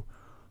true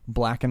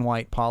black and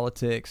white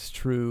politics,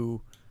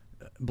 true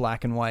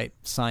black and white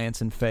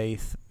science and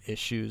faith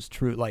issues,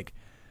 true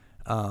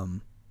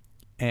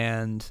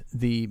and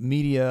the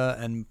media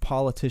and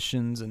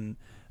politicians, and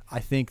I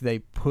think they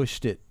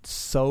pushed it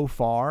so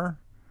far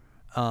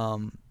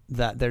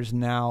that there's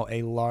now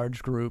a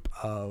large group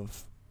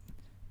of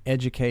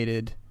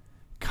educated,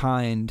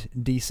 kind,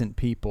 decent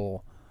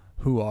people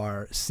who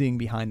are seeing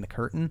behind the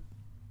curtain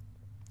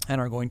and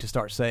are going to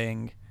start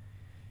saying,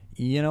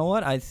 you know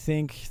what, I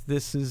think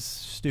this is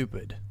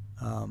stupid.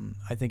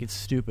 I think it's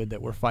stupid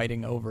that we're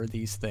fighting over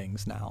these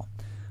things now.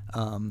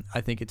 I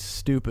think it's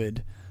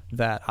stupid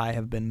that I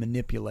have been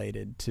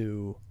manipulated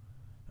to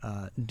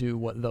do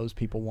what those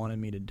people wanted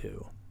me to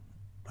do.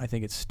 I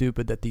think it's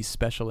stupid that these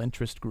special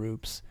interest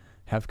groups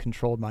have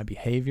controlled my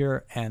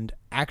behavior and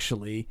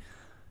actually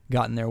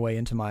gotten their way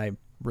into my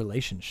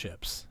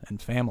relationships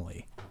and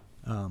family.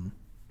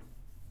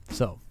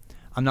 So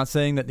I'm not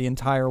saying that the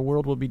entire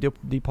world will be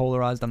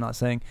depolarized. I'm not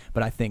saying,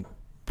 but I think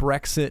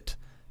Brexit,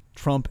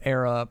 Trump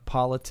era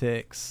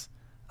politics,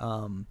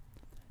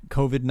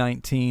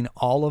 COVID-19,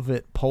 all of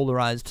it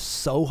polarized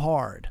so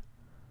hard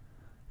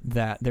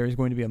that there is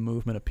going to be a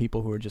movement of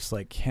people who are just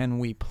like, can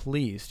we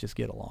please just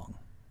get along?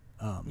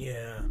 A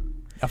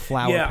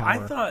flower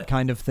power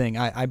kind of thing.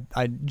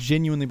 I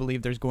genuinely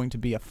believe there's going to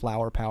be a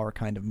flower power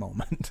kind of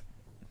moment.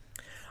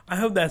 I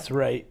hope that's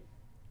right.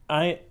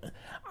 I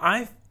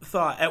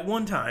thought at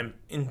one time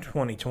in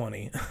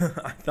 2020,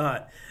 I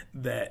thought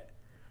that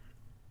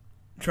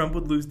Trump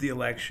would lose the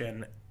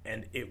election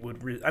and it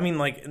would...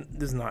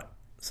 this is not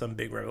some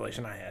big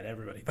revelation I had.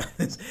 Everybody thought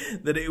this.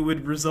 That it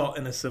would result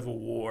in a civil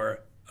war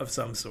of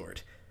some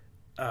sort.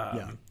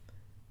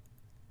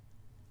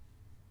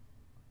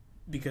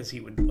 Because he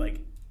would,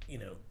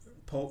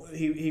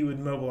 he would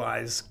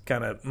mobilize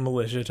kind of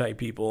militia-type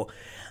people.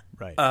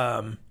 Right.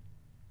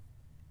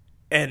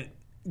 And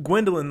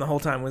Gwendolyn the whole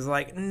time was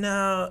like,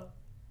 no,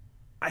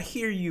 I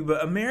hear you,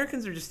 but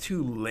Americans are just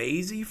too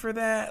lazy for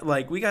that.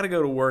 Like, we got to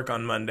go to work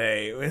on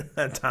Monday. We don't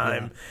have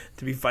time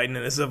to be fighting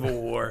in a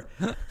civil war.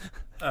 We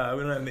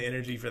don't have the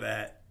energy for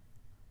that.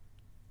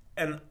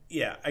 And,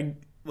 we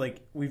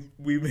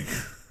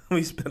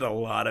spent a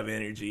lot of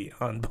energy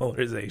on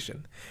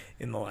polarization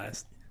in the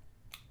last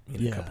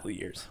couple of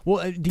years.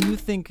 Well, do you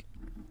think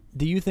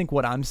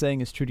what I'm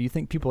saying is true? Do you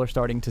think people are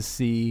starting to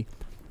see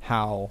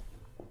how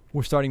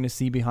we're starting to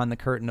see behind the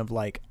curtain of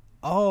like,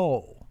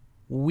 oh,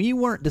 we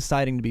weren't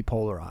deciding to be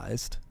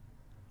polarized.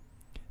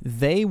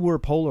 They were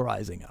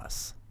polarizing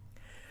us.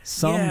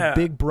 Some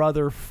big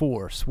brother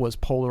force was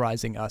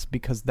polarizing us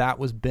because that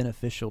was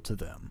beneficial to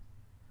them.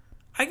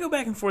 I go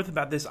back and forth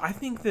about this. I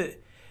think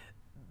that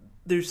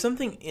there's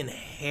something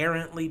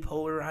inherently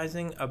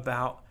polarizing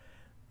about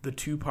the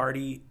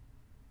two-party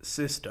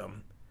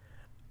system.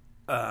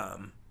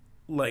 You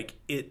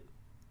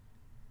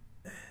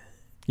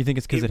think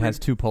it's because it has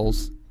two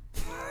poles?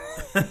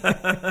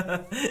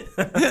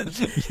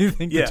 You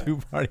think the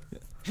two-party...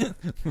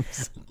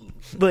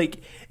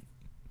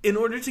 in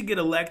order to get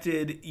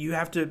elected, you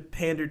have to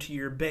pander to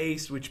your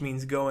base, which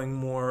means going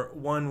more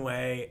one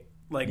way,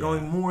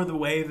 going more the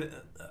way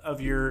of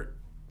your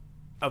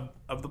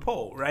of the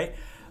poll, right?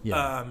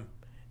 Yeah.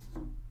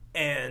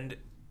 And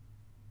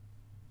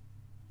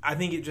I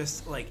think it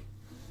just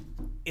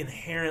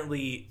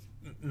inherently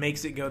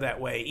makes it go that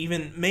way.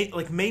 Even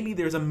maybe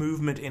there's a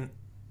movement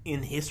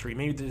in history,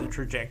 maybe there's a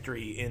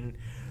trajectory in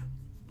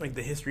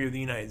the history of the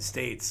United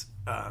States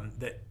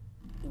that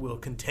will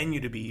continue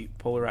to be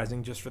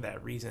polarizing just for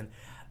that reason.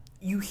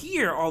 You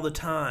hear all the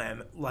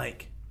time,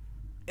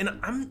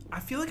 and I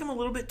feel like I'm a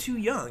little bit too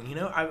young.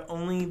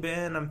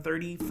 I'm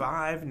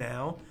 35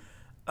 now,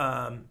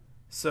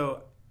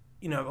 so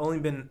I've only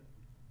been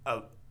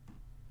a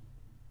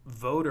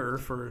voter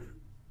for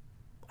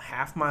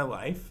half my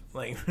life,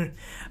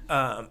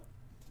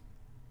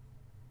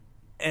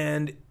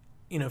 and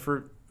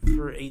for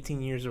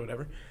 18 years or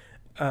whatever,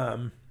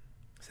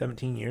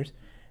 17 years.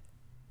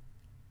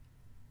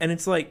 And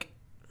it's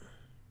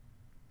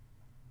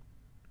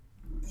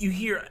you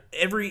hear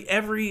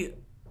every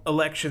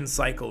election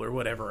cycle or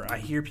whatever, I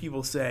hear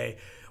people say,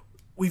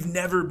 we've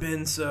never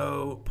been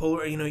so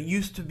polar. It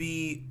used to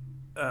be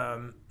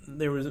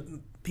there was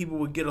people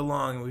would get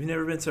along, and we've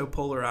never been so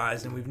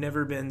polarized, and we've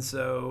never been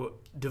so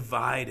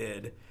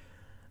divided.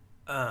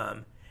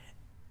 And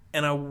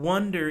I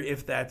wonder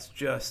if that's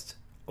just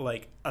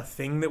like a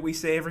thing that we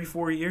say every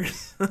 4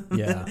 years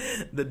Yeah.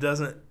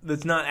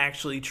 that's not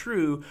actually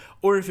true,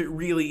 or if it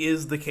really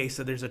is the case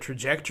that there's a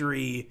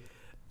trajectory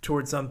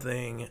towards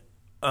something.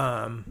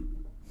 I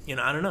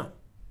don't know.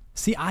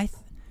 See, I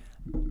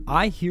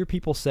hear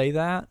people say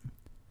that,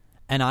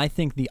 and I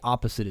think the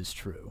opposite is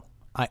true.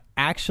 I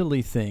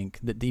actually think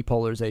that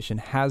depolarization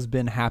has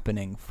been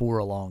happening for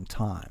a long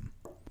time.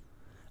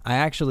 I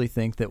actually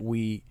think that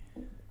we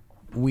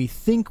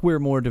think we're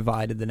more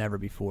divided than ever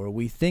before.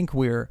 We think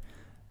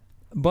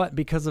but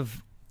because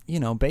of,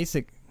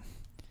 basic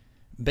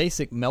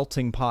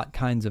melting pot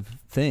kinds of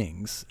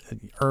things,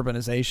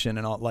 urbanization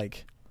and all,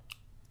 like,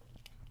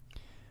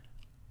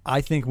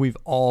 I think we've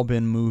all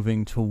been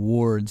moving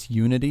towards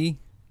unity,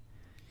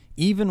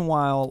 even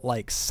while,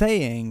 like,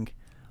 saying,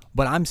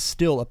 but I'm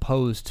still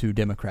opposed to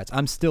Democrats.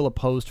 I'm still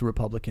opposed to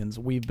Republicans.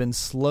 We've been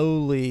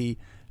slowly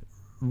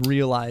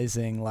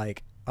realizing,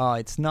 like,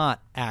 it's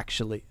not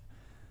actually...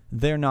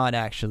 They're not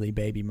actually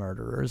baby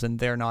murderers, and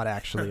they're not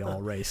actually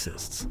all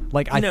racists.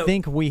 Like, I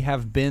think we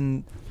have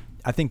been...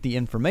 I think the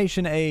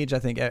information age, I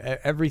think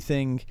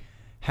everything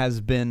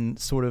has been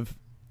sort of...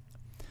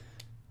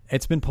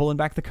 It's been pulling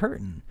back the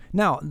curtain.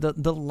 Now,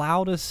 the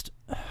loudest...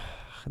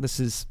 This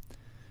is...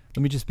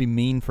 Let me just be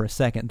mean for a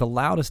second. The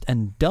loudest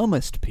and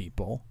dumbest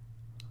people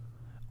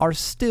are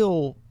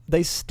still...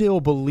 They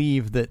still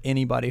believe that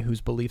anybody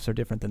whose beliefs are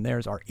different than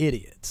theirs are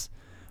idiots.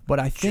 But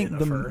I think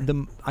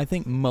I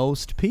think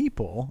most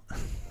people...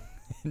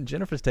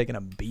 Jennifer's taking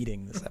a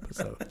beating this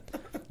episode.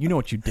 You know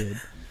what you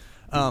did.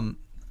 I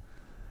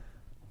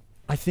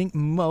think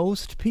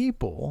most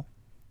people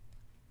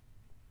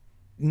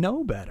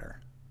know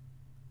better.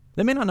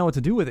 They may not know what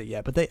to do with it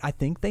yet, but I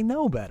think they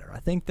know better. I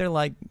think they're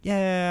like,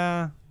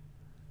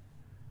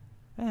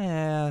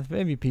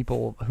 maybe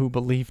people who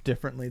believe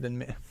differently than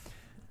me.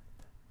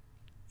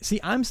 See,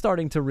 I'm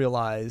starting to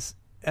realize,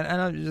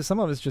 and some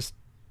of it's just,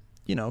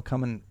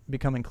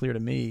 becoming clear to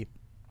me.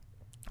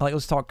 Like,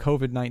 let's talk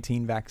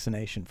COVID-19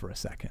 vaccination for a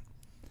second.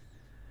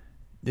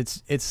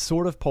 It's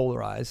sort of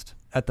polarized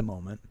at the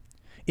moment.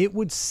 It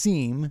would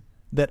seem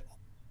that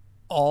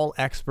all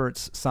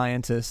experts,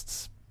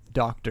 scientists,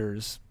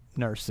 doctors,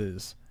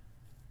 nurses,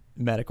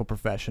 medical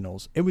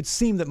professionals, it would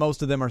seem that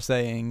most of them are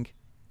saying,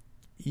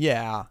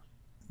 yeah,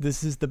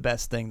 this is the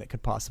best thing that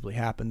could possibly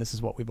happen. This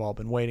is what we've all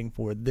been waiting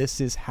for. This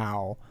is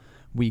how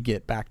we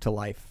get back to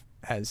life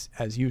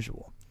as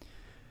usual.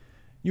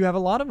 You have a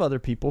lot of other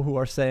people who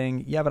are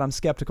saying, yeah, but I'm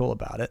skeptical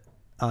about it.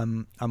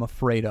 I'm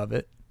afraid of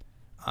it.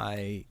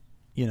 I,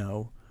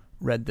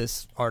 read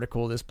this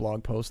article, this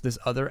blog post, this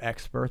other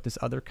expert, this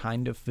other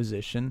kind of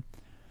physician.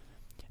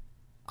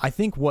 I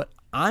think what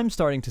I'm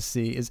starting to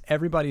see is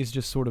everybody's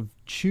just sort of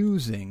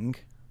choosing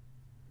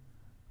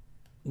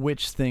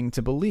which thing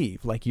to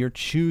believe. Like, you're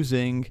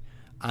choosing,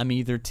 I'm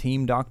either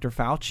team Dr.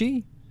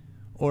 Fauci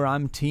or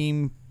I'm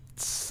team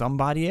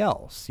somebody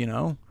else,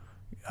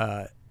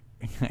 I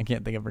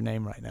can't think of her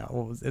name right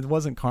now. It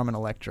wasn't Carmen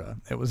Electra.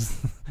 It was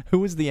who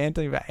was the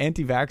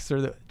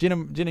anti-vaxxer?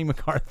 Jenny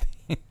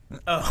McCarthy.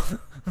 Oh,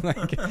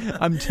 like,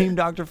 I'm team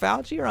Dr.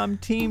 Fauci or I'm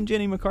team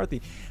Jenny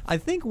McCarthy. I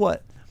think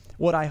what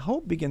I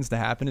hope begins to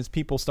happen is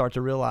people start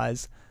to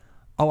realize,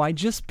 oh, I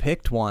just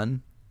picked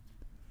one.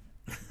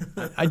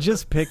 I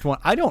just picked one.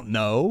 I don't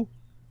know.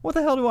 What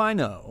the hell do I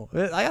know?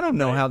 I don't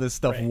know how this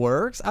stuff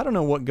works. I don't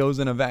know what goes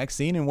in a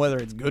vaccine and whether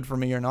it's good for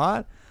me or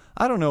not.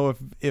 I don't know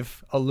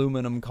if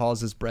aluminum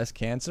causes breast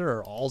cancer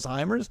or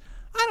Alzheimer's.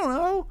 I don't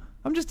know.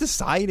 I'm just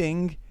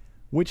deciding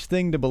which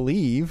thing to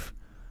believe.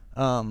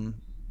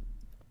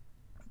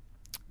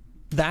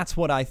 That's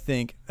what I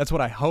think. That's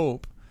what I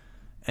hope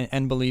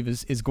and believe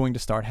is going to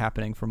start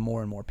happening for more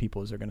and more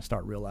people, is they're going to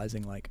start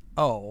realizing, like,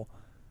 oh,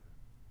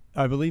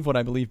 I believe what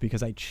I believe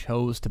because I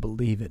chose to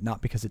believe it,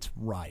 not because it's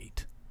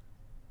right.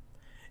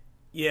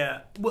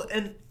 Yeah. Well,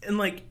 and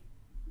like,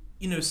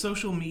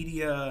 social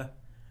media...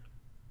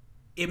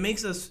 It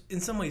makes us, in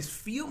some ways,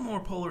 feel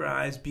more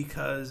polarized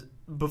because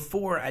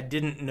before I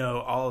didn't know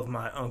all of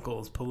my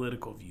uncle's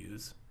political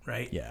views,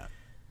 right? Yeah.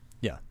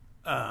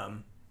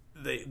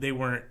 They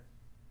weren't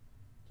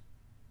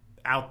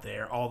out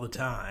there all the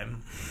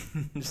time,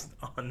 just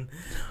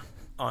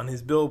on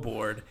his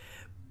billboard.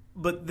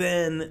 But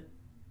then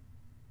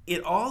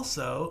you're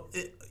also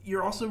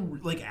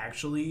like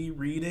actually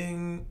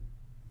reading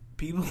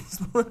people's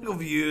political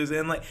views,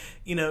 and like,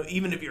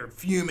 even if you're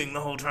fuming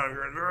the whole time,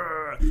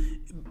 you're like,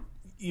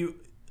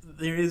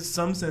 there is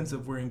some sense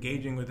of we're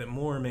engaging with it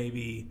more,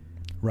 maybe.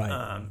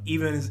 Right.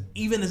 Even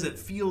as it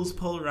feels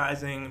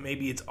polarizing,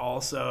 maybe it's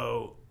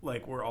also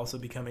like we're also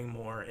becoming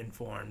more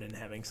informed and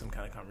having some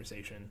kind of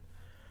conversation.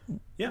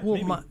 Yeah. Well,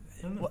 maybe.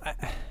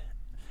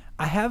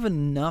 I have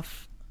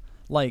enough,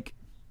 like,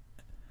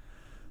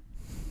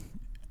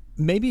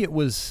 maybe it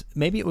was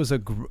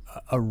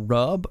a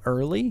rub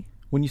early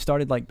when you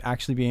started, like,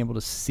 actually being able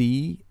to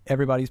see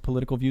everybody's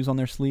political views on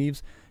their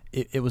sleeves.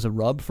 It was a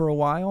rub for a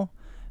while.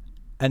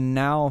 And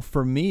now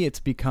for me, it's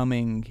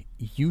becoming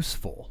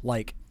useful.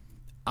 Like,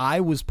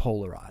 I was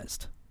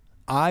polarized.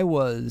 I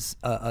was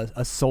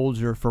a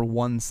soldier for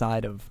one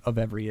side of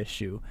every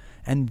issue.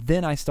 And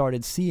then I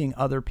started seeing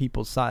other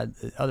people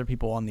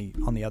on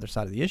the other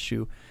side of the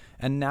issue.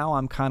 And now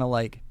I'm kind of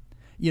like,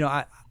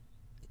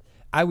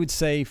 I would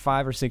say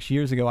 5 or 6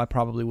 years ago, I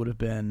probably would have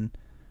been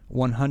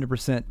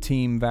 100%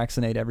 team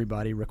vaccinate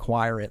everybody,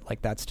 require it.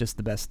 Like, that's just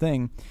the best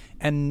thing.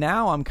 And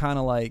now I'm kind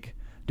of like,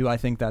 do I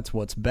think that's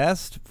what's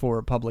best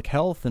for public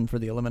health and for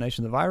the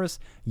elimination of the virus?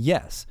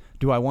 Yes.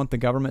 Do I want the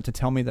government to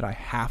tell me that I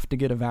have to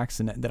get a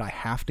vaccine, that I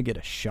have to get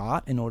a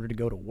shot in order to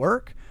go to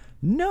work?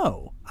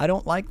 No, I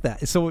don't like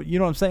that. So, you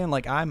know what I'm saying?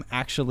 Like, I'm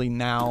actually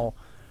now,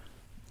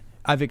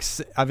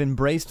 I've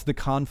embraced the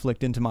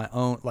conflict into my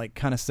own, like,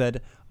 kind of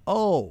said,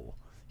 oh,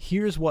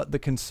 here's what the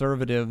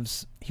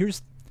conservatives,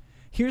 here's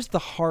the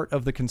heart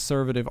of the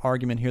conservative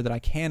argument here that I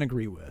can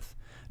agree with.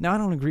 Now, I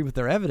don't agree with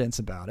their evidence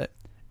about it.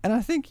 And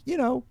I think,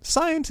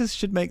 scientists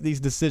should make these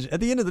decisions.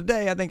 At the end of the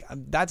day, I think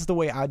that's the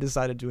way I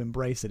decided to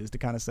embrace it, is to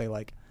kind of say,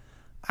 like,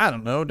 I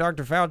don't know,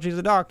 Dr. Fauci's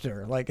a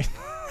doctor. Like,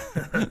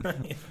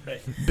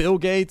 Right. Bill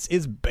Gates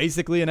is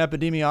basically an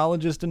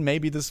epidemiologist and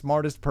maybe the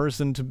smartest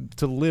person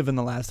to live in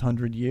the last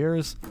 100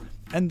 years.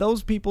 And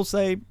those people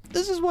say,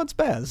 this is what's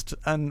best.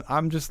 And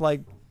I'm just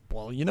like,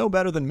 well, you know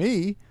better than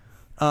me.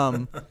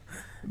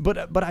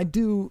 But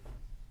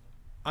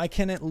I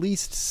can at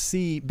least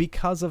see,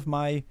 because of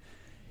my,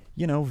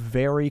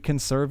 very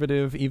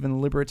conservative,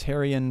 even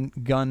libertarian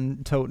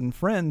gun-toting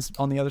friends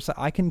on the other side,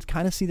 I can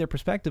kind of see their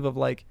perspective of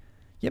like,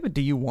 yeah, but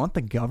do you want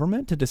the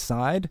government to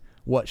decide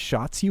what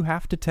shots you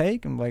have to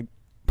take? I'm like,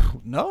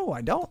 no,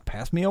 I don't.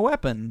 Pass me a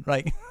weapon.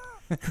 Like,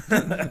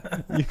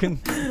 you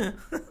can.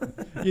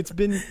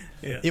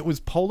 It was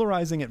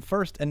polarizing at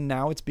first, and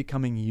now it's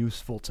becoming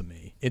useful to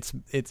me.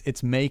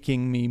 It's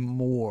making me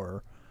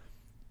more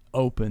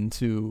open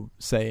to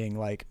saying,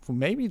 like,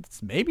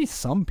 maybe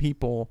some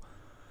people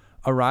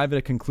arrive at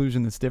a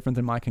conclusion that's different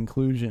than my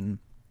conclusion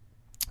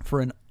for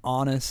an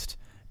honest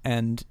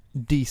and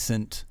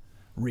decent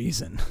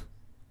reason.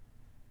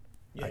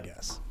 Yeah. I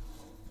guess.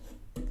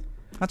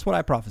 That's what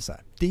I prophesy.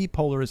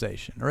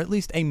 Depolarization, or at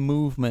least a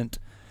movement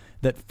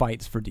that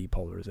fights for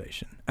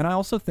depolarization. And I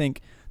also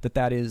think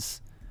that's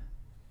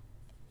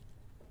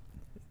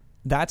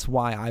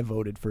why I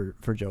voted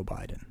for Joe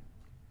Biden.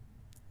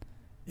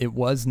 It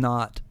was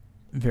not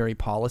very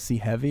policy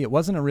heavy. It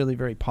wasn't a really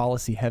very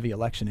policy heavy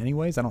election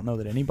anyways. I don't know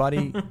that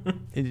anybody,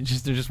 there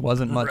just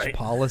wasn't much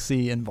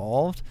policy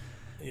involved.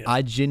 Yeah.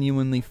 I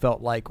genuinely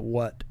felt like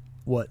what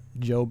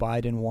Joe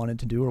Biden wanted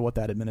to do, or what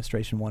that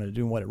administration wanted to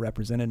do, and what it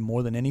represented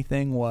more than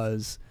anything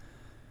was,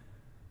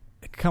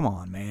 come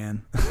on,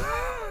 man.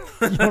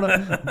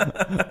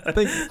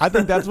 I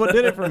think that's what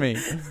did it for me.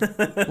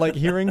 Like,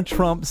 hearing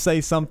Trump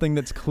say something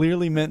that's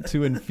clearly meant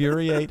to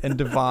infuriate and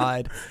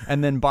divide,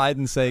 and then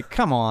Biden say,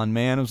 come on,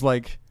 man. It was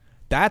like,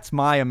 that's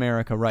my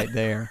America right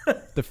there.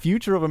 The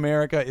future of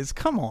America is,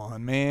 come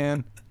on,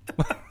 man.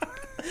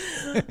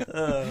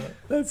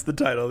 That's the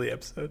title of the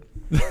episode.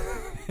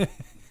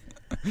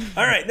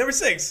 All right, number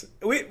 6.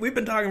 We've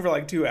been talking for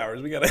like 2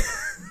 hours. We gotta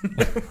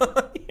move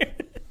on here.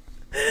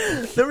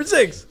 Number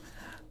 6.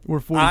 We're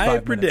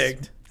 45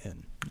 minutes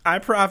in. I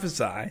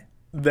prophesy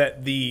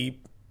that the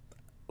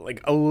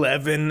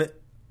 11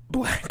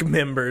 black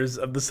members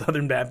of the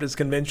Southern Baptist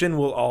Convention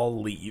will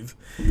all leave,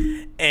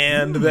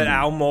 and that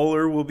Al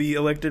Mohler will be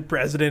elected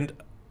president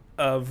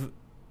of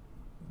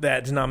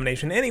that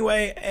denomination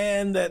anyway,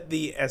 and that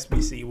the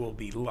SBC will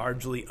be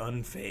largely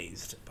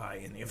unfazed by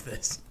any of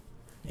this.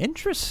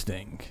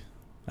 Interesting.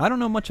 I don't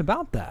know much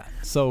about that.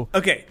 So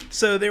okay,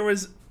 so there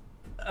was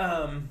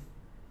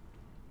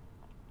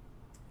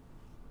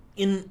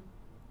in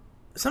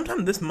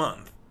sometime this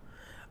month,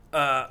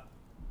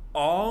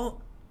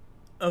 all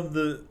of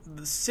the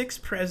 6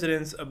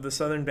 presidents of the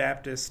Southern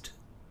Baptist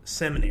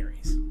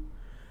seminaries,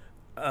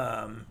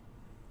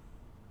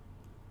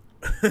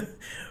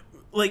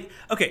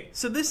 okay,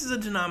 so this is a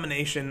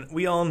denomination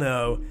we all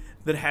know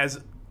that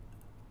has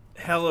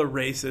hella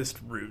racist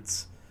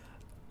roots.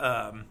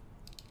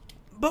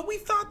 But we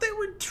thought they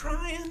were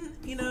trying,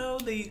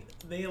 they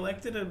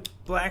elected a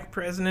black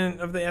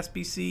president of the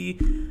SBC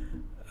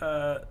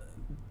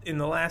in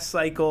the last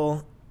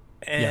cycle,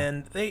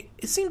 and it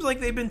seems like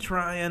they've been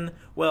trying.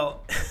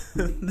 Well,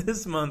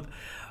 this month,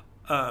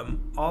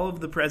 all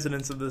of the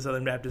presidents of the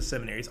Southern Baptist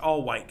seminaries,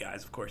 all white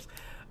guys, of course,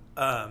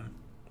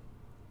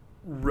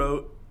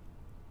 wrote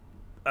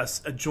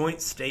a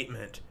joint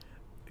statement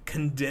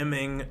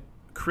condemning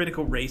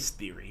critical race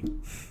theory.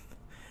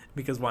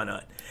 Because why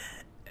not?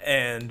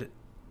 And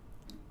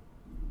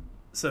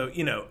so,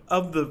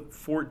 of the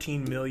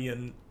 14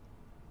 million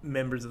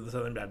members of the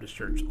Southern Baptist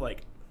Church,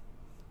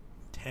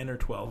 10 or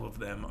 12 of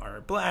them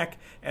are black,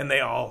 and they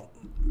all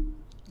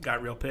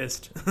got real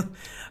pissed,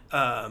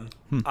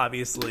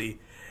 obviously.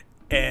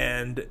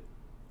 And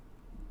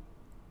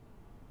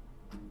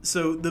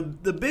so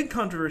the big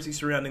controversy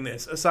surrounding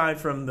this, aside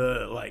from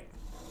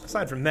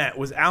that,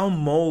 was Al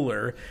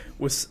Mohler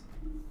was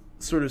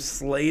sort of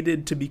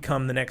slated to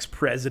become the next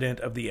president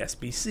of the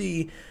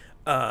SBC.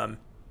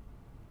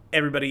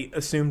 Everybody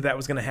assumed that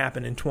was going to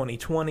happen in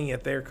 2020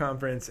 at their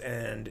conference,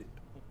 and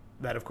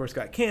that, of course,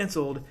 got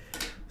canceled.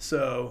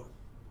 So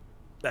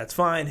that's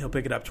fine. He'll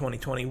pick it up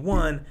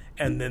 2021,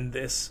 and then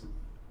this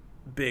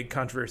big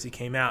controversy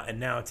came out,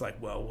 and now it's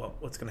like, well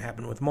what's going to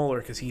happen with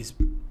Mueller, because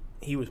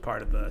he was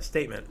part of the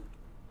statement.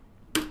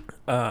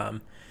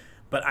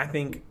 But I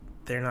think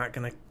they're not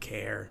going to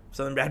care.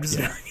 Southern Baptists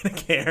are not going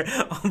to care.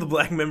 All the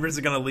black members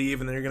are going to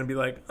leave, and they're going to be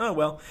like, oh,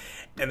 well.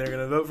 And they're going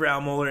to vote for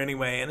Al Mueller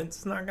anyway, and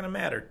it's not going to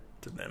matter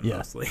to them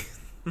mostly.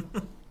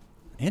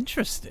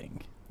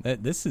 Interesting.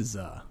 This is...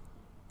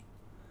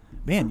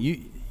 Man,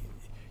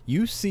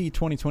 you see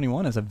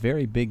 2021 as a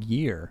very big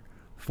year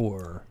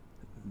for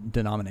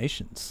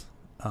denominations.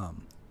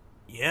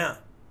 Yeah.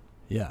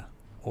 Yeah.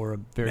 Or a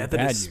very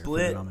Methodist bad year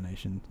split. for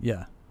denomination.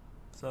 Yeah.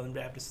 Southern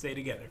Baptists stay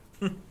together.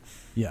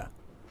 Yeah.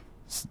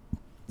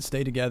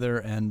 Stay together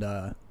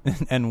and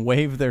and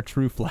wave their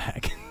true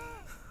flag.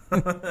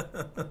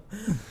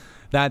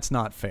 That's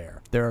not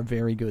fair. There are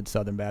very good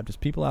Southern Baptist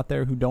people out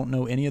there who don't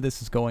know any of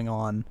this is going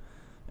on,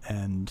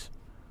 and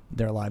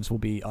their lives will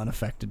be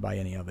unaffected by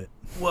any of it.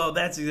 Well,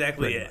 that's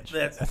exactly Pretty it. much.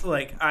 That's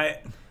like I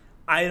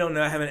don't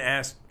know. I haven't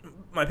asked.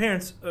 My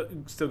parents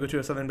still go to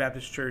a Southern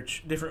Baptist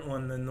church, different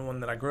one than the one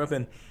that I grew up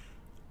in.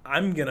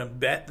 I'm gonna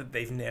bet that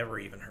they've never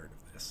even heard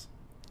of this.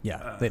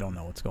 Yeah, they don't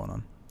know what's going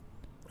on.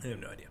 I have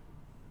no idea.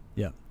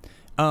 Yeah.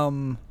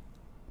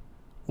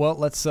 Well,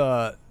 let's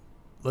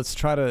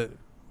try to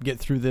get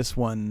through this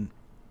one.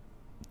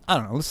 I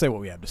don't know. Let's say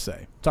what we have to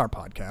say. It's our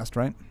podcast,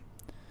 right?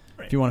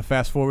 Right. If you want to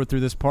fast forward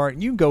through this part,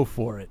 you go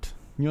for it.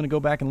 You want to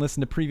go back and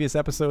listen to previous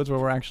episodes where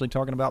we're actually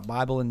talking about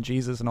Bible and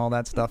Jesus and all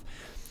that stuff.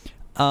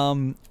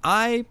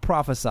 I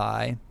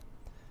prophesy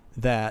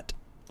that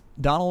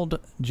Donald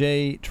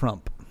J.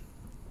 Trump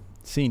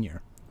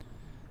Sr.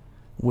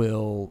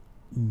 will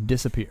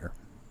disappear.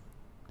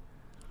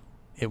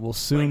 It will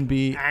soon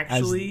be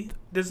actually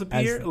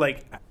disappear.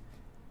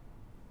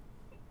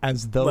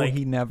 as though like-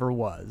 he never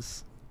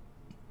was.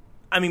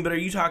 I mean, but are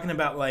you talking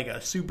about like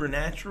a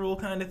supernatural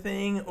kind of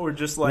thing, or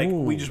just like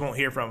we Ooh. just won't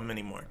hear from him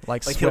anymore?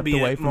 Like he'll swept be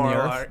away at from the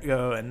earth?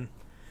 Mar-a-Lago and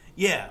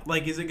yeah,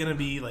 like is it gonna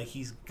be like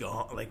he's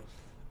gone?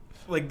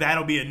 Like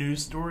that'll be a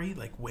news story.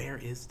 Like where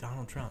is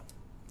Donald Trump?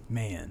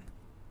 Man,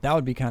 that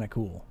would be kind of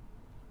cool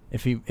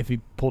if he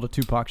pulled a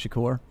Tupac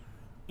Shakur.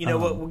 You know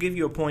what? We'll give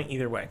you a point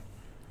either way.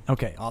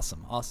 Okay,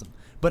 awesome.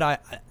 But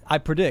I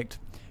predict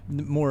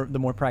the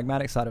more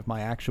pragmatic side of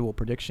my actual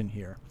prediction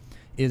here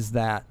is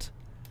that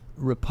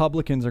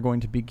Republicans are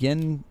going to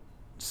begin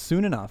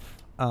soon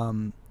enough.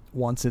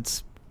 Once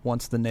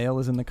the nail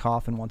is in the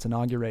coffin, once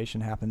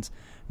inauguration happens,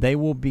 they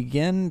will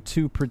begin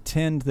to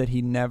pretend that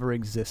he never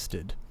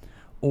existed,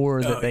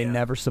 or that they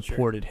never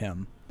supported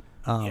him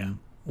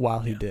while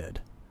he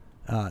did.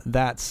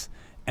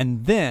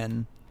 And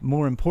then,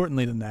 more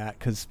importantly than that,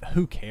 because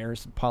who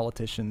cares?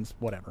 Politicians,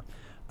 whatever.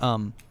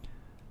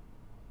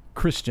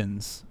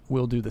 Christians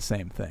will do the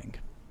same thing.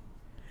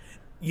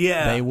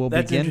 Yeah, They will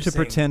that's begin to interesting.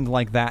 pretend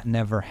like that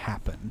never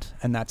happened.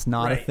 And that's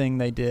not a Right. thing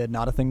they did,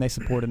 not a thing they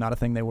supported, not a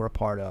thing they were a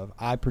part of.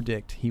 I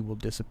predict he will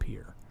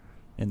disappear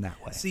in that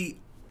way. See,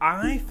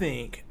 I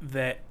think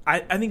that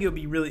I think it would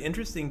be really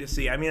interesting to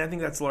see. I mean, I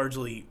think that's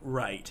largely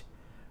right.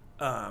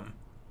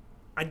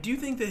 I do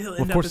think that he'll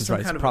Well, end of course up as it's some right.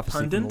 It's kind a of a prophecy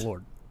from pundit. the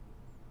Lord.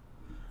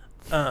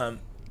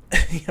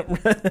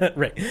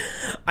 Right.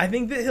 I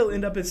think that he'll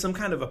end up as some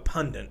kind of a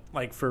pundit,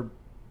 like for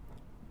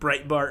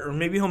Breitbart, or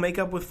maybe he'll make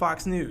up with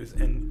Fox News,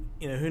 and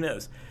who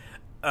knows.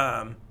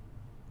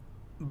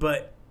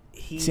 But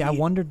he. See, I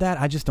wondered that.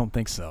 I just don't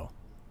think so.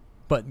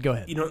 But go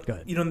ahead. Go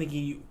ahead. You don't think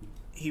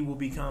he will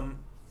become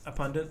a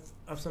pundit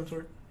of some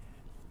sort?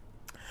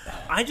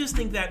 I just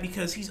think that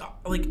because he's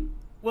like,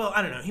 well,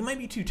 I don't know. He might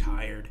be too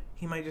tired.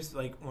 He might just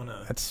like want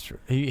to. That's true.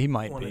 He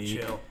might Want to be.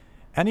 chill.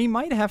 And he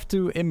might have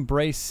to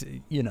embrace, a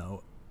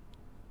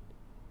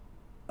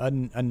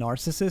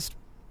narcissist.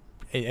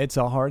 It's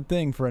a hard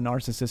thing for a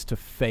narcissist to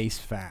face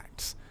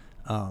facts.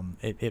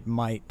 It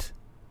might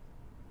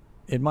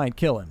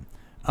kill him.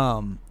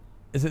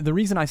 The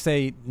reason I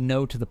say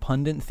no to the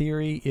pundit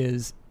theory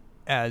is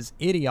as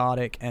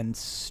idiotic and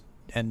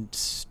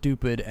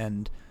stupid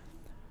and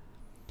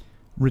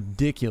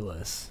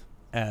ridiculous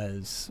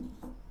as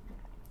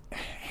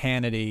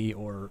Hannity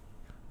or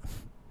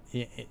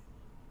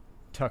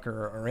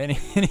Tucker or any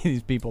of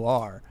these people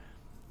are.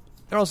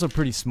 They're also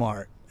pretty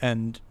smart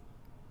and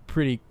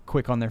pretty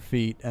quick on their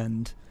feet,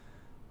 and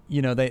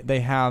they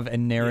have a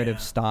narrative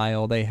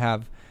style. They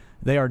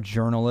are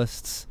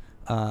journalists,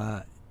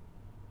 at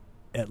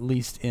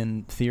least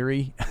in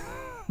theory.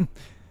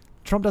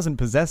 Trump doesn't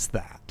possess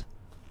that.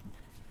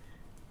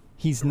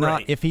 He's not.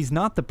 Right. If he's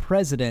not the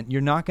president,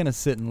 you're not going to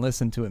sit and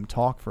listen to him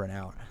talk for an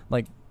hour.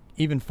 Like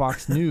even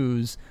Fox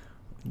News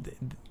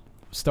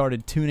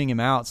started tuning him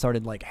out,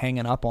 started like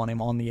hanging up on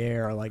him on the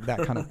air, like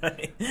that kind of.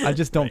 Right. I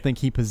just don't think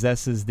he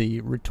possesses the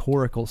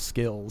rhetorical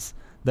skills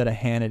that a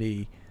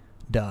Hannity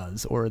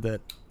does, or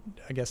that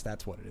I guess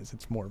that's what it is.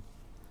 It's more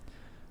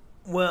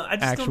Well, I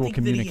just actual don't think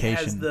that he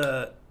has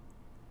communication.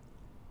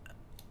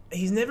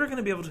 he's never going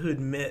to be able to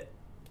admit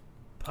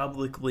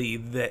publicly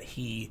that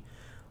he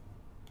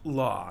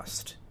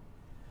lost.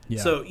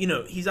 Yeah. So,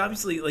 he's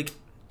obviously, like,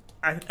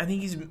 I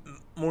think he's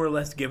more or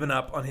less given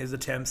up on his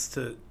attempts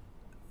to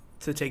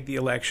take the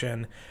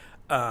election.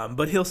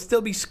 But he'll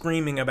still be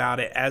screaming about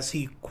it as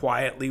he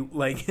quietly,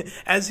 like,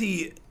 as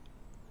he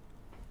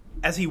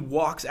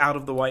walks out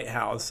of the White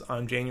House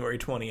on January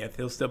 20th,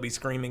 he'll still be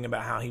screaming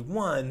about how he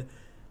won.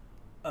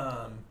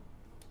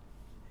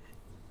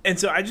 And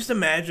so I just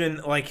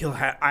imagine, like, he'll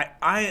have...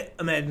 I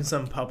imagine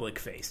some public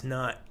face,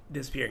 not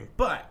disappearing.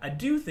 But I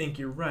do think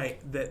you're right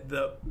that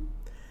the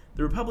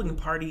Republican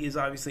Party is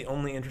obviously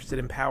only interested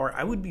in power.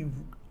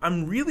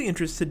 I'm really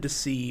interested to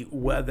see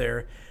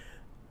whether,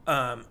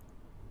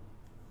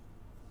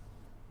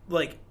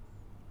 like,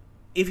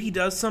 if he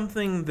does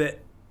something that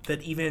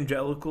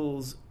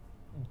evangelicals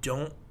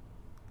don't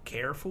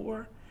care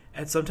for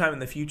at some time in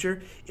the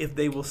future, if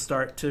they will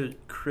start to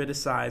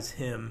criticize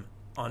him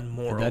on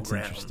moral grounds.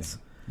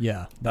 Interesting.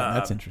 Yeah,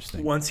 that's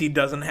interesting. Once he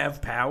doesn't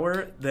have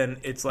power, then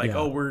it's like, Yeah.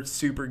 oh, we're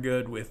super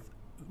good with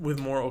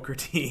moral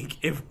critique.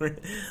 If we're,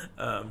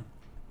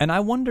 and I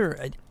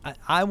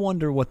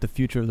wonder what the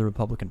future of the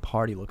Republican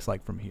Party looks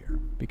like from here,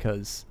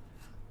 because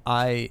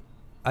I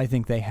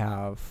think they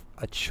have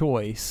a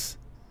choice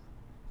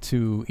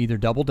to either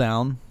double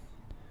down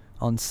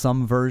on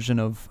some version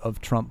of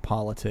Trump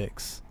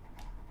politics,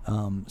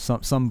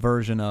 some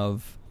version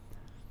of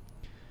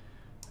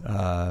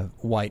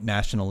white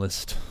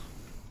nationalist,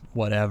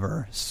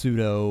 whatever,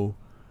 pseudo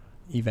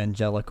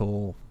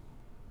evangelical,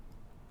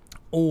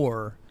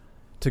 or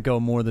to go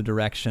more the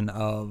direction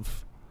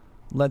of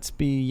let's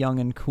be young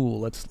and cool.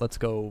 Let's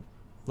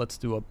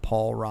do a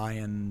Paul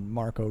Ryan,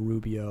 Marco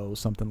Rubio,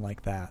 something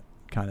like that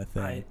kind of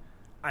thing.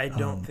 I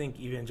don't think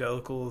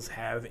evangelicals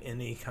have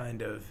any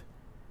kind of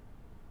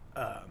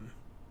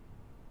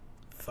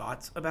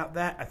thoughts about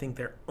that. I think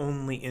they're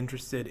only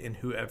interested in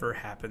whoever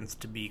happens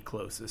to be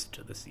closest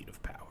to the seat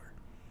of power.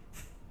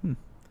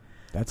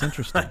 That's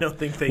interesting. I don't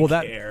think they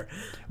care.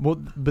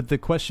 But the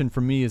question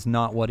for me is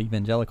not what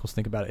evangelicals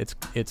think about it.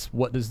 It's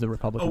what does the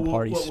Republican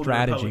Party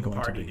strategy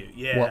going to be? Do?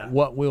 Yeah.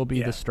 What will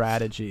be the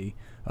strategy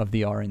of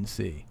the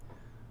RNC?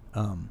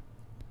 From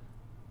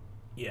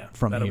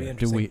here,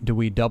 do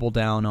we double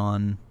down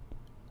on?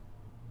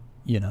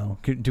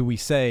 Do we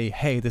say,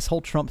 hey, this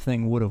whole Trump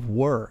thing would have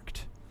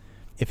worked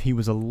if he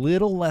was a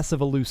little less of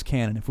a loose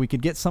cannon? If we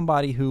could get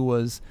somebody who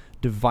was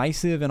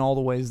divisive in all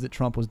the ways that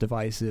Trump was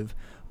divisive,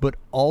 but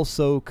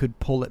also could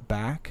pull it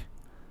back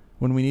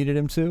when we needed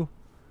him to?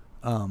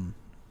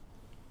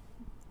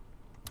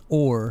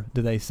 Or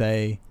do they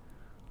say,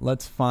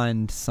 let's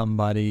find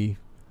somebody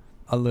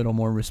a little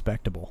more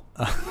respectable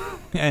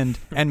and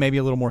maybe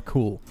a little more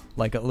cool,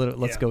 like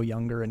let's go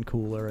younger and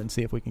cooler and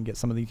see if we can get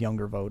some of these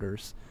younger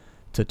voters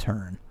to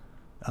turn.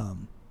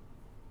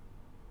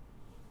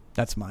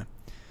 That's mine.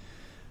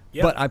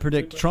 Yep. But I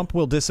predict Trump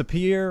will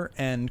disappear,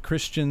 and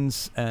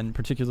Christians, and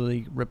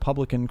particularly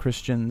Republican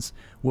Christians,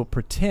 will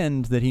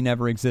pretend that he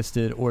never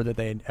existed or that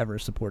they had ever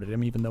supported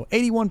him, even though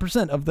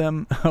 81% of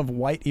them, of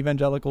white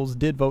evangelicals,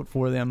 did vote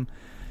for them.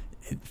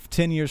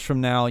 10 years from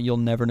now, you'll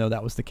never know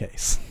that was the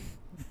case.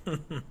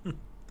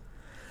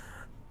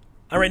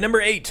 All right,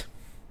 number 8. Is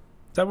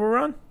that where we're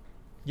on?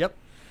 Yep.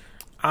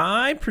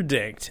 I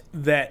predict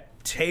that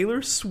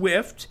Taylor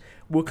Swift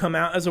will come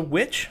out as a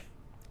witch,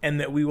 and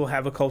that we will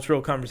have a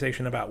cultural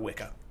conversation about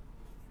Wicca.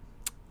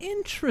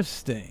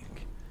 Interesting.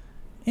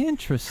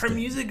 Her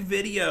music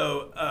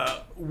video,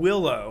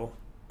 Willow,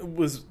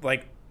 was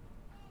like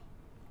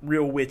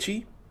real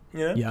witchy.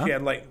 Yeah. She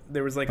had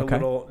there was a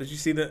little. Did you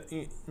see the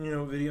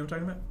video I'm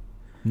talking about?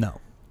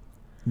 No.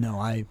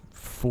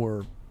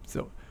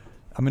 So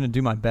I'm going to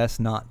do my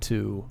best not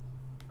to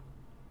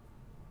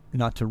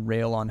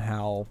rail on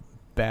how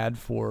bad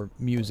for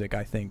music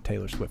I think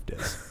Taylor Swift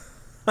is.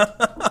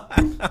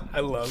 I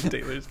love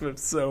Taylor Swift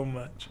so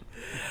much.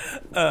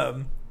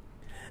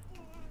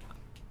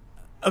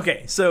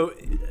 Okay, so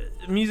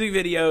music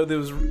video that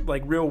was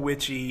like real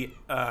witchy,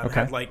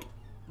 had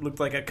looked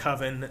like a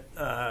coven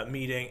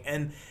meeting,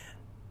 and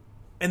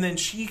then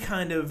she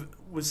kind of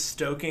was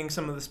stoking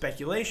some of the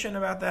speculation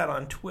about that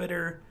on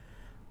Twitter.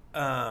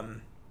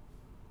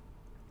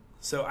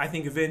 So I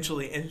think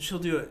eventually, and she'll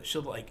do it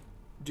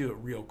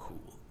real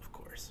cool, of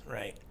course,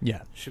 right?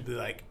 Yeah.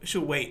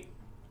 She'll wait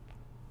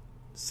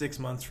 6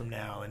 months from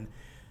now, and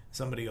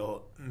somebody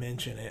will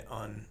mention it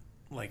on,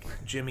 like,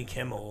 Jimmy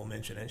Kimmel will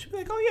mention it. She'll be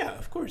like, "Oh yeah,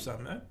 of course,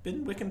 I've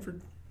been Wiccan for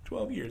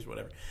 12 years,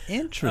 whatever."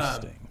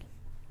 Interesting.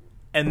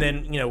 And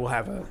then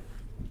we'll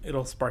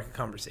it'll spark a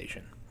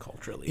conversation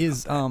culturally.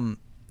 Is Lana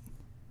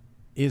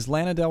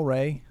Del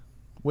Rey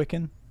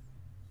Wiccan?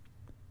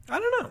 I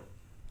don't know.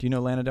 Do you know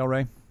Lana Del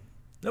Rey?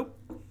 Nope.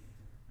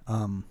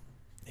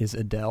 Is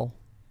Adele?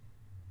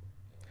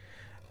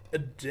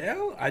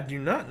 Adele? I do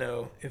not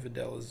know if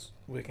Adele is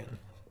Wiccan.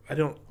 I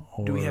don't.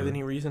 Do we have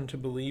any reason to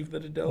believe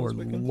that Adele is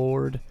Wiccan?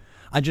 Lord,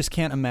 I just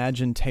can't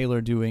imagine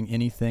Taylor doing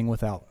anything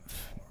without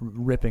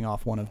ripping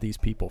off one of these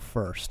people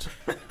first.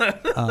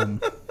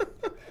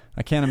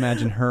 I can't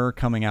imagine her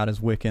coming out as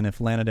Wiccan if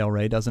Lana Del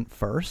Rey doesn't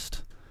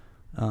first.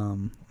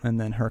 And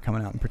then her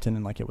coming out and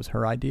pretending like it was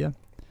her idea.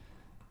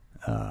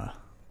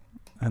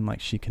 And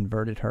like she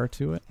converted her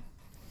to it.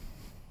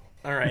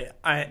 All right.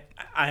 I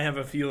have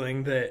a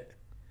feeling that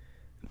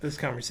this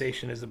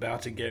conversation is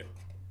about to get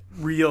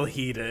real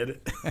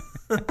heated.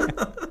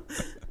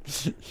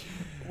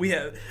 We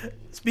have,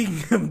 speaking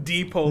of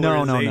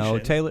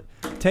depolarization.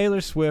 No.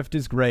 Taylor Swift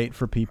is great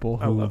for people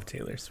who I love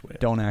Taylor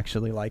Swift. don't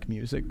actually like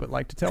music, but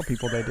like to tell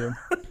people they do.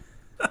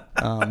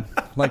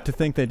 Like to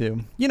think they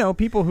do. You know,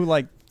 people who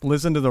like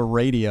listen to the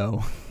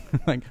radio.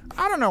 Like,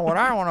 I don't know what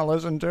I want to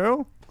listen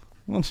to.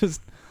 Well,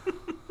 just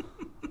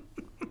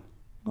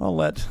I'll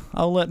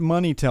let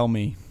money tell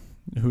me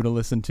who to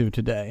listen to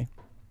today.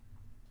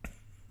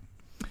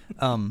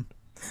 I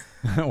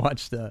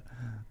watched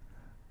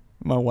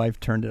my wife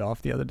turned it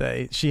off the other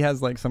day. She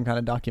has like some kind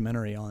of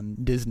documentary on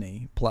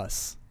Disney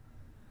Plus,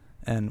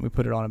 and we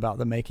put it on about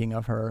the making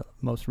of her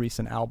most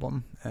recent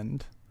album,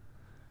 and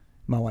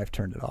my wife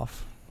turned it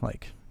off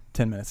like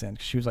 10 minutes in.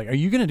 She was like, "Are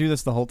you going to do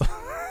this the whole time?"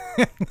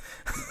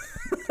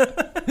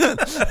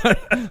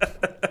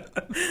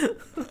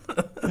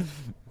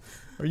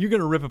 Are you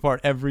going to rip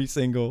apart every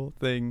single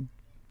thing?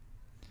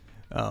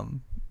 Yeah.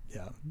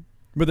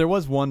 But there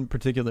was one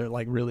particular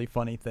like really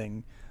funny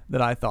thing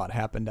that I thought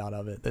happened out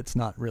of it that's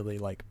not really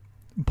like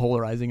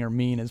polarizing or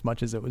mean as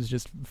much as it was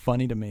just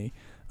funny to me.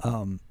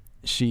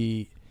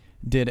 She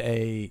did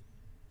a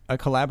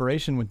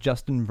collaboration with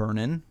Justin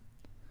Vernon,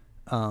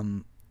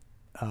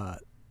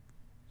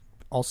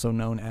 also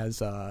known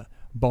as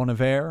Bon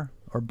Iver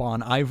or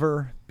Bon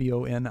Iver,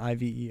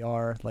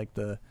 Boniver, like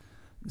the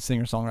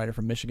singer-songwriter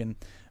from Michigan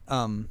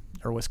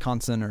or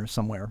Wisconsin or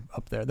somewhere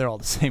up there. They're all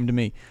the same to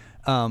me.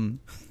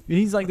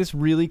 He's like this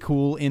really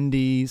cool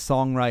indie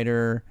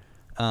songwriter,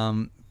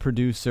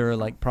 producer,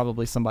 like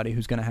probably somebody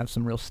who's going to have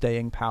some real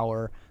staying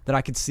power that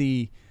I could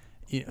see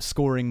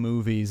scoring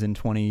movies in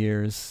 20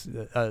 years,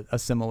 a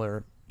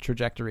similar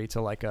trajectory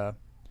to like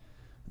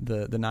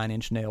the Nine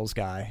Inch Nails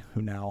guy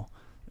who now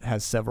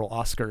has several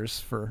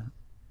Oscars for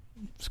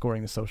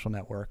scoring The Social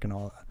Network and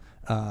all.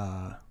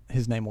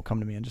 His name will come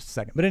to me in just a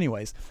second. But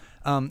anyways,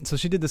 so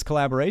she did this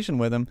collaboration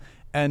with him,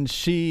 and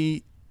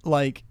she,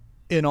 like,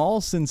 in all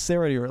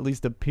sincerity, or at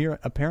least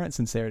apparent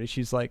sincerity,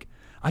 she's like,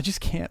 I just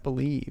can't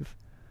believe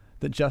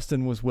that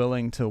Justin was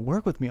willing to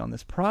work with me on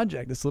this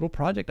project, this little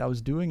project I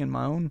was doing in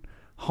my own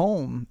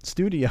home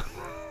studio.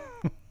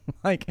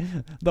 Like,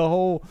 the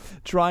whole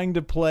trying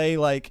to play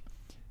like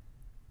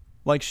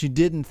she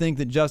didn't think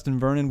that Justin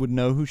Vernon would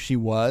know who she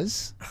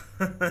was.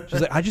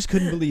 She's like, I just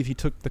couldn't believe he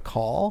took the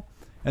call,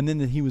 and then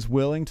that he was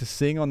willing to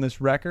sing on this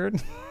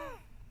record.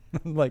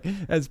 Like,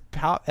 as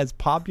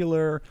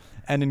popular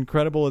and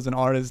incredible as an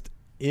artist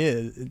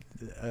is,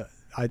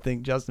 I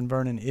think Justin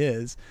Vernon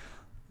is,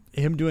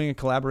 him doing a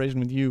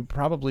collaboration with you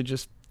probably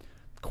just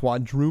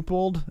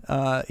quadrupled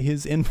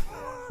his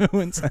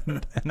influence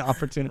and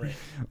opportunity. Right.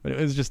 But it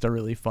was just a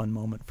really fun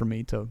moment for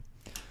me to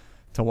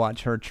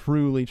watch her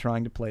truly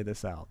trying to play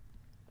this out.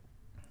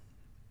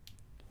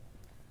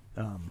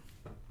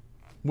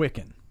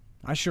 Wiccan.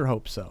 I sure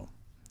hope so.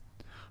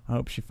 I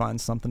hope she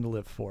finds something to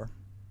live for.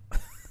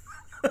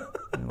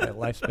 Anyway,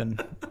 life's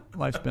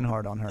been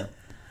hard on her.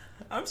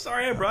 I'm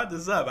sorry I brought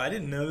this up. I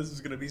didn't know this was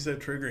going to be so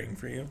triggering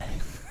for you.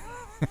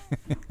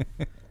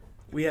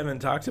 We haven't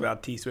talked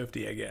about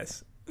T-Swifty, I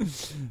guess.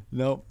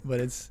 Nope,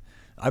 but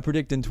I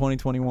predict in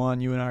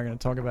 2021 you and I are going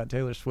to talk about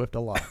Taylor Swift a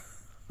lot.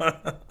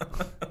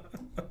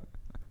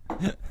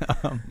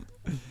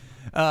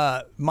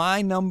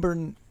 My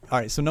number... All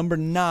right, so number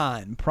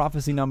 9,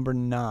 prophecy number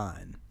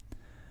 9.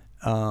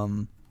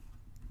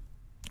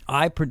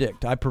 I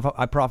predict, I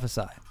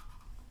prophesy.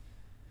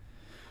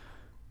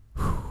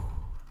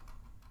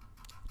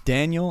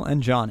 Daniel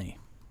and Johnny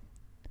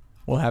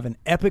will have an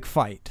epic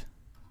fight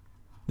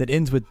that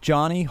ends with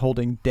Johnny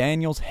holding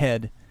Daniel's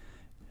head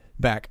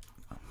back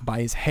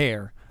by his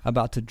hair,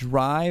 about to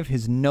drive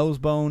his nose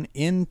bone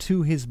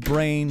into his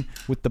brain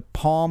with the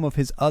palm of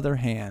his other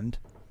hand,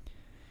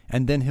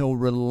 and then he'll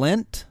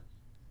relent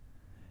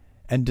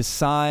and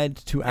decide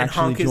to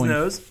actually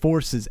join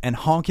forces and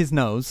honk his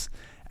nose.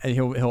 And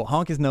he'll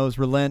honk his nose,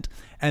 relent,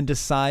 and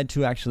decide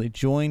to actually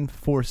join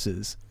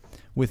forces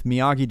with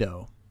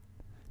Miyagi-Do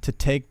to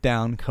take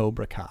down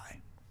Cobra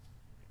Kai.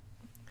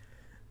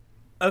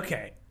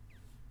 Okay.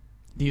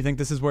 Do you think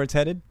this is where it's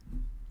headed?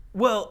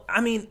 Well,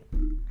 I mean,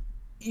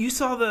 you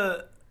saw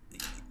the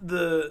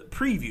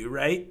preview,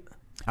 right?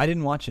 I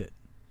didn't watch it.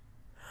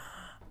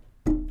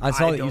 I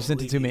saw that you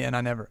sent it to me, and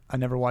I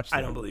never watched it.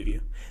 I don't believe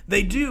you.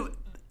 They do.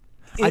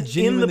 I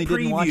genuinely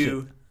didn't watch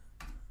it.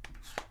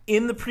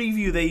 In the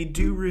preview, they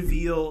do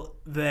reveal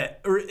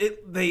that, or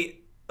they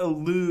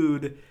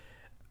allude,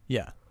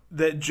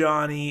 that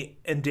Johnny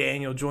and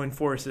Daniel join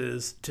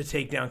forces to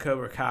take down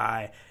Cobra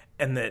Kai,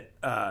 and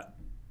that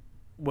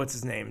what's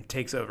his name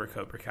takes over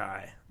Cobra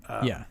Kai.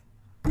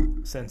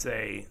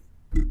 Sensei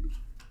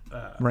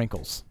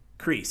Wrinkles.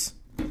 Kreese.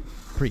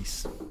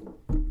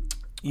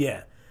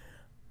 Yeah.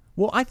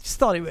 Well, I just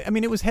thought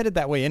it was headed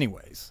that way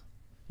anyways.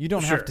 You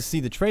don't have to see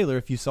the trailer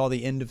if you saw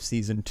the end of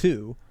season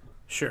 2.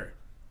 Sure.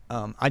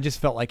 I just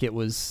felt like it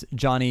was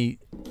Johnny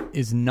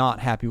is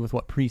not happy with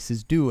what Priest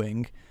is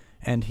doing,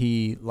 and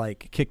he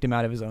like kicked him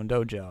out of his own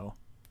dojo.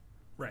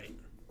 Right.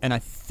 And I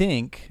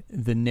think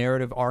the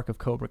narrative arc of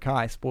Cobra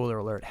Kai, spoiler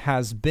alert,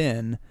 has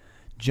been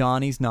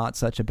Johnny's not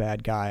such a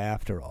bad guy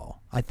after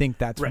all. I think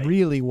that's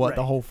really what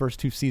the whole first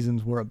 2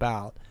 seasons were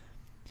about.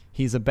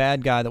 He's a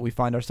bad guy that we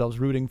find ourselves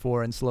rooting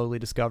for and slowly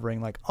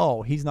discovering, like,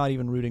 oh, he's not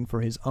even rooting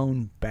for his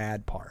own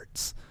bad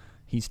parts.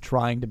 He's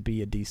trying to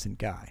be a decent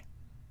guy.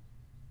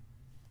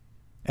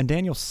 And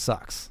Daniel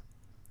sucks.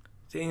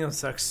 Daniel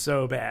sucks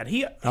so bad.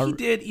 He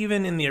did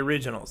even in the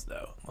originals,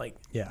 though. Like,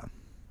 yeah.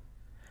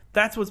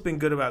 That's what's been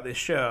good about this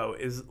show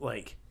is,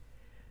 like,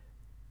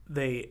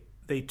 they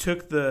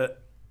took the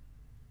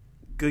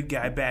good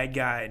guy, bad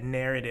guy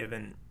narrative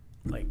and,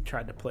 like,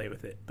 tried to play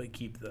with it, but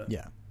keep the...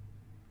 Yeah.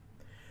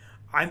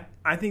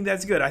 I think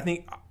that's good. I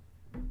think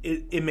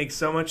it makes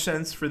so much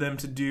sense for them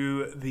to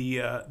do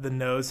the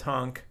nose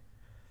honk.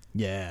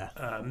 Yeah,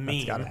 meme.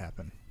 That's got to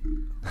happen.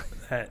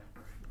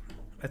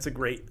 That's a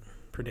great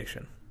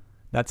prediction.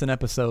 That's an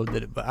episode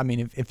that I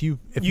mean, if you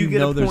get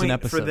know a there's point an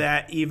episode for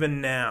that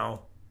even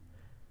now.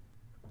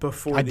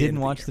 Before I didn't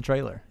watch the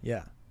trailer.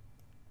 Yeah,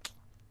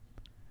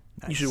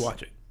 nice. You should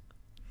watch it.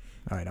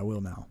 All right, I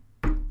will now.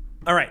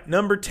 All right,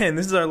 number 10.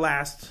 This is our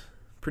last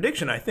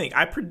prediction. I think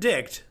I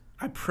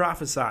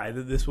prophesy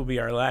that this will be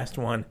our last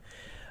one.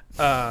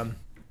 Beth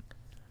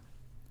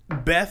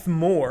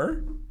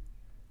Moore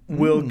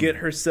will get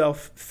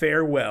herself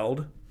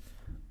farewelled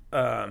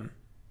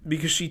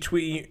because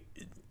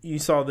you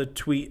saw the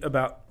tweet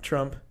about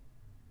Trump?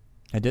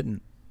 I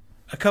didn't.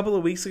 A couple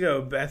of weeks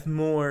ago, Beth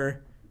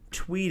Moore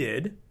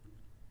tweeted,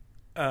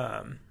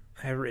 I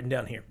have it written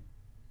down here.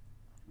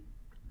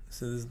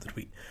 So this is the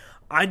tweet.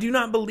 I do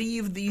not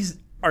believe these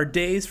are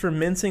days for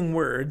mincing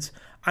words.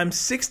 I'm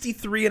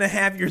 63 and a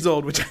half years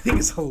old, which I think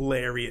is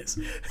hilarious.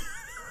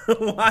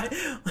 Why?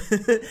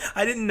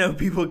 I didn't know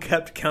people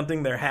kept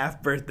counting their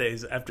half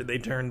birthdays after they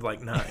turned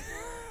like 9.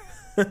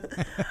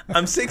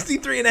 I'm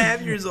 63 and a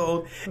half years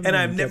old, and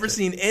I've never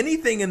seen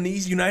anything in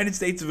these United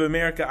States of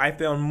America I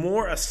found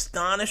more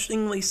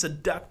astonishingly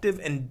seductive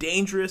and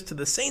dangerous to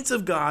the saints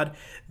of God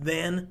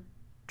than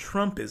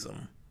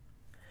Trumpism.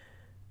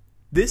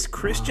 This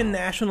Christian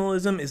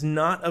nationalism is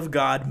not of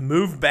God.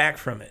 Move back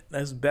from it.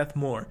 That's Beth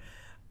Moore.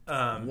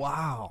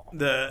 Wow.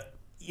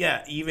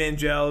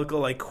 Evangelical,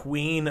 like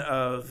queen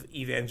of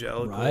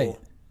evangelical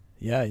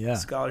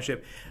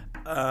scholarship.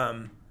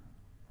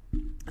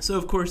 So,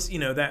 of course,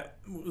 that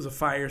was a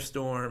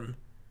firestorm.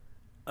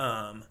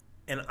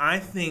 And I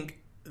think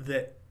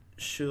that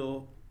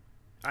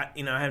I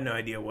have no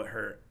idea what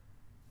her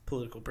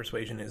political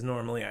persuasion is.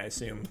 Normally, I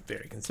assume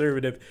very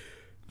conservative.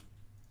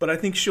 But I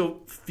think she'll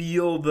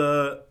feel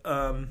the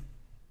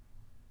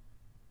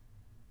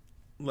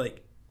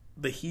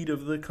the heat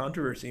of the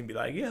controversy and be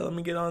like, yeah, let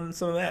me get on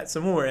some of that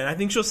some more. And I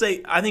think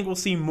we'll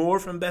see more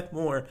from Beth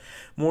Moore,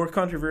 more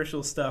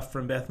controversial stuff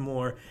from Beth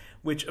Moore,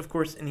 which, of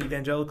course, in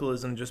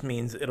evangelicalism just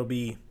means it'll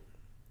be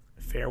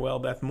farewell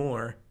Beth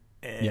Moore,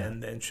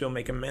 and then she'll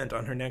make a mint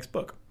on her next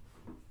book.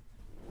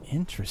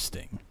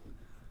 Interesting.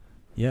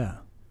 Yeah.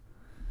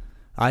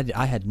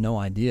 I had no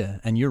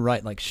idea. And you're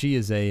right. Like, she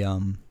is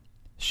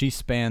she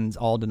spans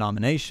all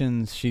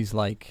denominations. She's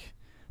like,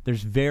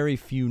 there's very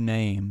few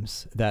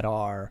names that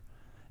are,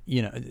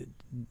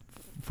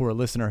 for a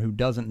listener who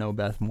doesn't know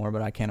Beth Moore,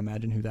 but I can't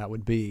imagine who that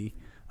would be.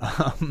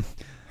 I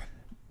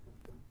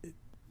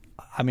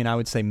mean, I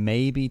would say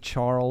maybe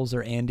Charles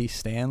or Andy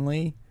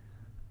Stanley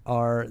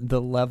are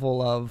the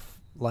level of,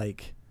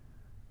 like,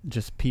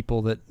 just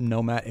people that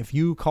no matter, if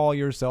you call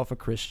yourself a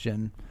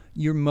Christian,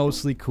 you're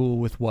mostly cool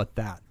with what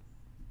Beth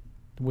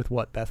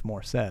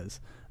Moore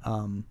says.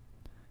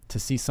 To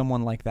see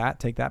someone like that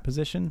take that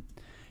position.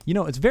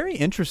 It's very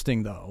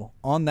interesting, though,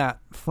 on that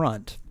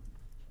front.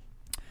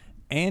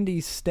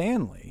 Andy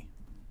Stanley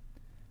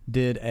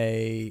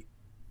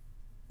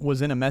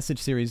was in a message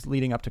series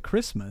leading up to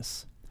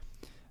Christmas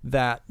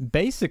that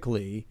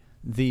basically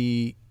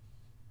the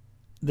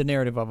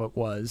narrative of it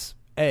was,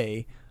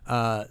 the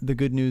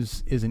good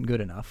news isn't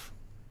good enough.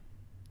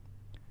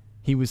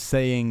 He was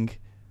saying,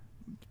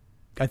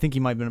 I think he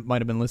might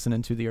have been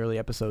listening to the early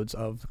episodes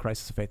of the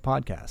Crisis of Faith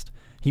podcast.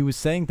 He was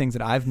saying things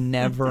that I've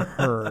never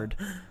heard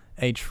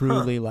a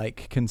truly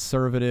like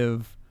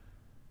conservative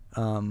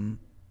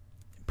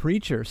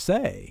preacher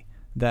say,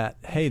 that,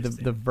 hey,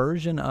 the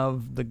version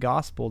of the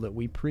gospel that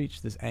we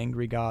preach, this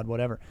angry God,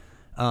 whatever.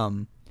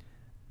 And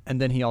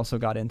then he also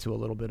got into a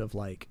little bit of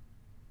like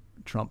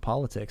Trump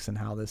politics and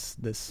how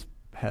this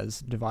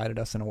has divided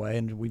us in a way,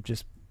 and we've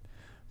just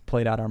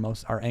played out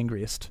our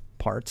angriest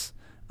parts.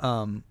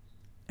 And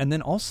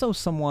then also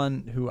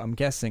someone who I'm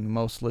guessing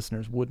most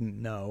listeners wouldn't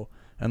know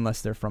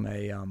unless they're from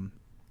a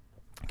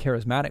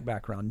charismatic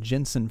background,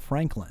 Jensen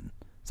Franklin.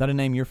 Is that a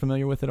name you're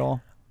familiar with at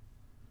all?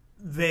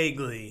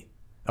 Vaguely.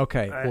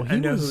 Okay. Well, I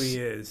know who he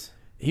is.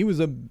 He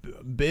was a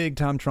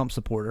big-time Trump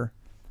supporter.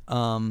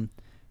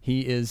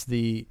 He's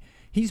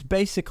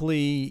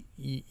basically,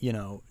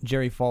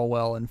 Jerry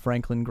Falwell and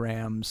Franklin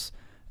Graham's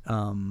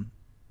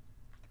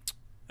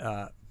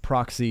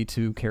proxy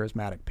to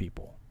charismatic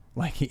people.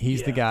 Like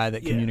he's the guy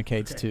that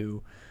communicates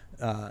to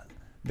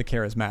the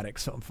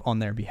charismatics on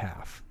their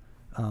behalf.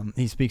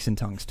 He speaks in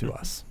tongues to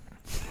us.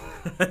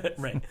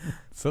 Right.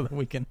 So that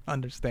we can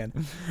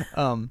understand.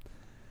 I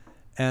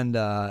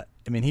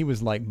mean, he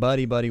was like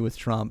buddy with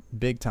Trump,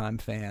 big time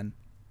fan.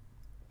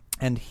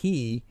 And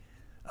he,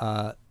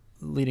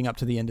 leading up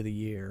to the end of the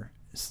year,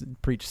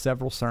 preached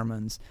several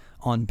sermons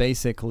on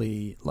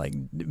basically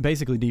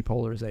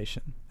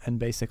depolarization and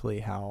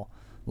basically how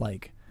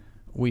like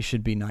we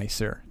should be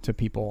nicer to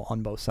people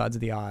on both sides of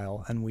the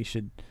aisle, and we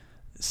should.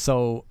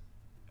 So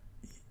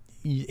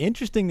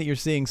interesting that you're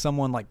seeing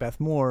someone like Beth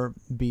Moore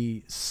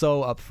be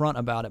so upfront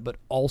about it, but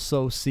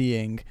also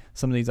seeing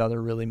some of these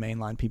other really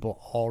mainline people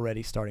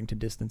already starting to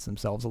distance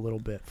themselves a little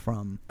bit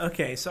from.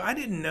 Okay, so I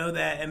didn't know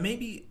that, and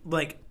maybe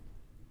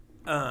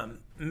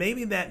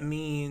maybe that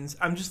means,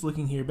 I'm just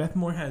looking here, Beth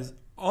Moore has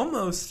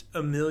almost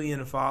 1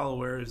 million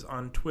followers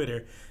on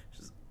Twitter,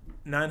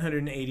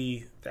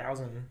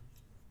 980,000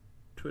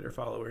 Twitter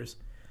followers.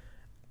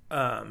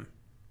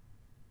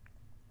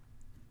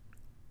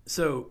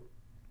 So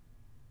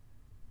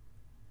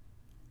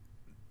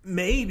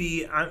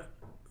maybe I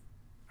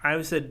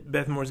said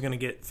Beth Moore's going to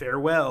get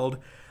farewelled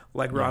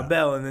like Rob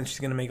Bell, and then she's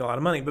going to make a lot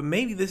of money. But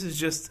maybe this is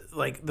just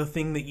like the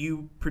thing that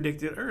you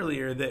predicted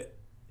earlier, that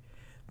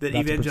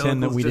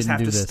evangelicals just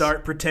have to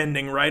start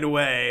pretending right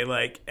away,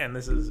 like, and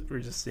we're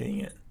just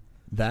seeing it.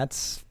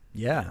 That's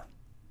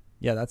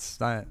that's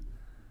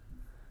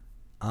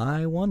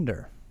I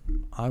wonder,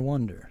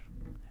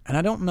 and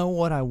I don't know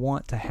what I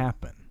want to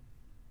happen.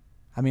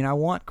 I mean, I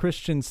want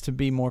Christians to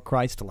be more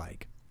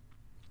Christ-like,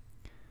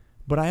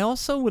 but I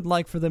also would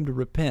like for them to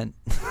repent.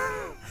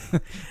 I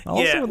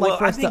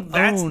think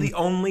that's the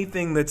only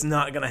thing that's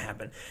not going to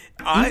happen.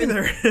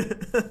 Either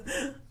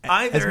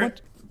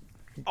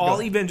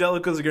all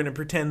evangelicals are going to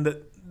pretend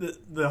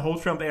that the whole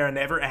Trump era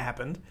never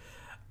happened,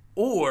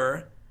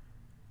 or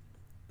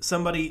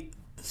somebody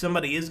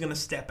is going to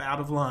step out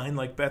of line,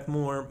 like Beth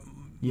Moore.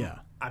 Yeah,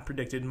 I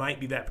predicted might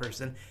be that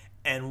person,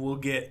 and will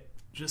get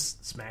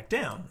just smacked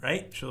down.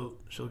 Right? She'll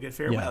get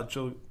farewelled. Yeah.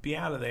 She'll be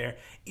out of there.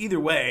 Either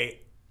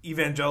way,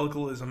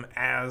 evangelicalism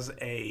as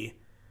a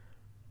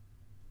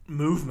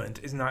movement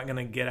is not going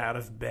to get out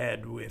of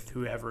bed with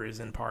whoever is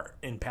in power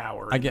in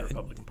the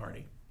Republican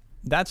Party.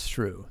 That's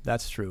true. I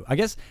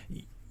guess,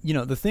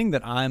 the thing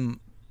that I'm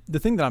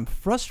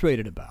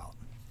frustrated about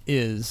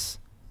is,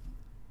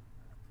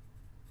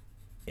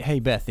 hey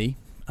Bethy,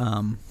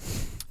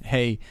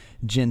 hey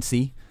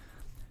Jincy,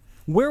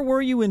 where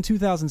were you in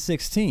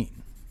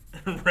 2016?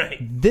 Right.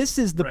 This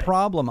is the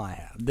problem I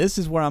have. This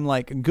is where I'm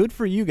like, good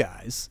for you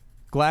guys.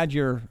 Glad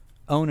you're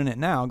owning it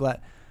now.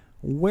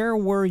 Where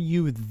were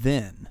you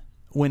then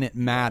when it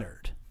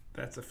mattered?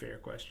 That's a fair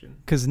question.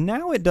 Because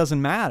now it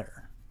doesn't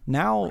matter.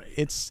 Now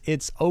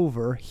it's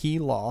over. He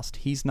lost.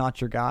 He's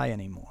not your guy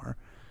anymore.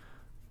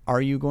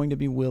 Are you going to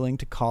be willing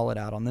to call it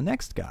out on the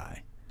next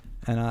guy?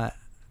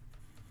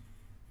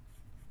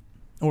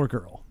 Or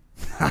girl.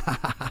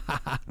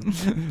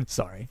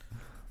 Sorry.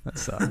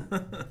 That's it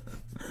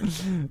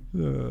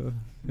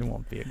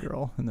won't be a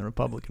girl in the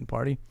Republican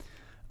Party.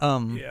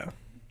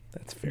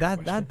 That's fair.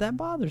 That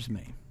bothers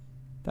me.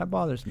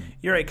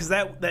 You're right, because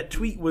that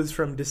tweet was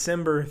from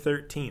December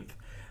 13th.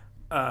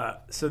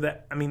 So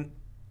that, I mean,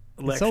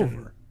 election it's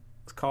over.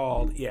 It's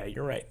called. Yeah,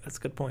 you're right. That's a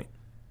good point.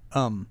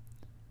 But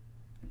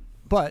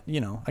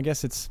I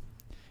guess it's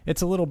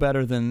a little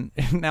better than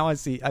now. I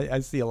see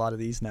a lot of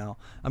these now.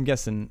 I'm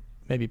guessing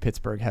maybe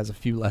Pittsburgh has a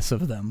few less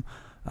of them.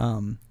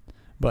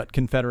 But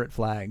Confederate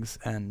flags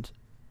and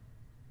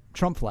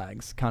Trump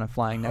flags kind of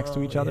flying next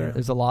to each other. Yeah.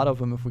 There's a lot of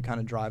them if we kind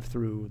of drive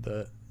through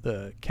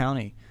the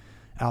county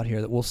out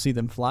here that we'll see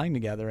them flying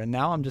together. And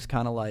now I'm just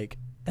kind of like,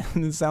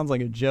 this sounds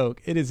like a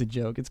joke. It is a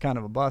joke. It's kind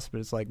of a bust,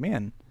 but it's like,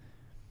 man,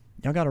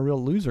 y'all got a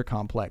real loser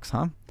complex,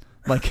 huh?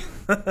 Like,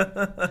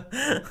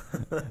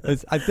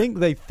 I think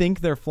they think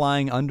they're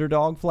flying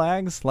underdog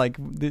flags. Like,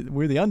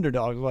 we're the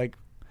underdogs. Like,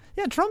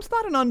 yeah, Trump's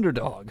not an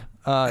underdog.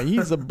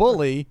 He's a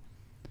bully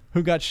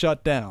who got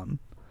shut down.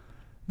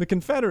 The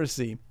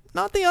Confederacy,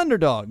 not the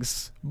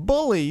underdogs.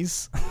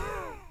 Bullies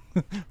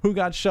who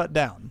got shut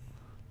down.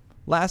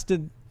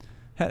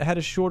 Had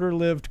a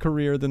shorter-lived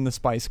career than the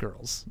Spice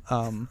Girls.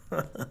 And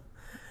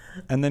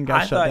then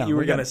got shut down. I thought you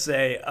were going to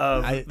say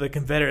the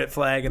Confederate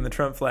flag and the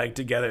Trump flag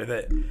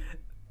together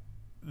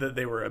that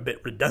they were a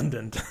bit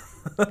redundant.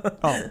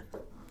 Oh,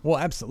 well,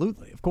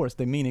 absolutely. Of course,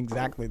 they mean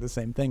exactly the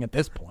same thing at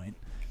this point.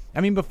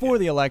 I mean, before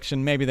the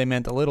election, maybe they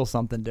meant a little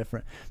something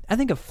different. I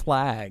think a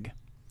flag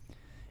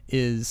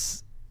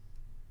is,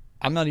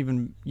 I'm not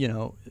even,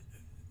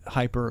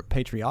 hyper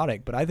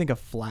patriotic, but I think a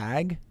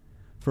flag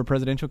for a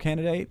presidential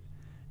candidate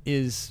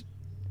is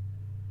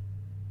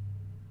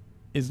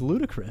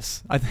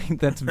ludicrous. I think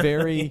that's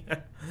very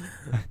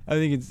I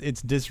think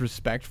it's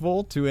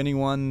disrespectful to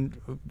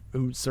anyone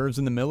who serves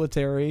in the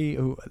military,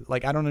 who,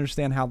 like, I don't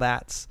understand how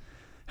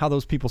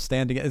those people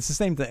stand together. It's the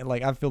same thing.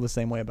 Like, I feel the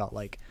same way about,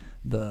 like,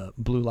 the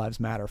Blue Lives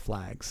Matter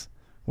flags,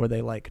 where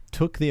they, like,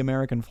 took the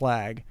American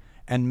flag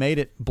and made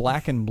it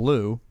black and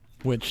blue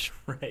which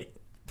Right.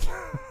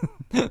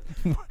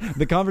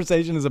 the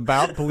conversation is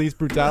about police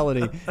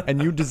brutality,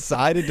 and you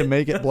decided to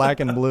make it black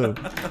and blue.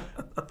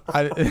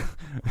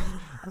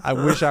 I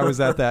wish I was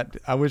at that.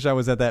 I wish I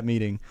was at that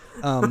meeting.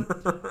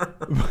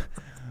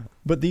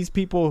 But these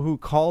people who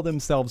call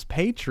themselves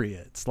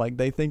patriots, like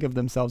they think of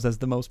themselves as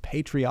the most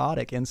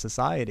patriotic in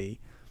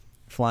society,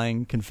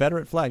 flying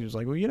Confederate flags. It's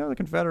like, well, the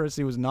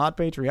Confederacy was not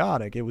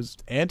patriotic; it was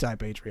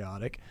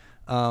anti-patriotic.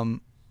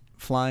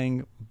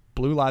 Flying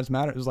Blue Lives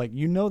Matter. It was like,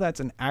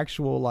 that's an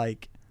actual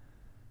like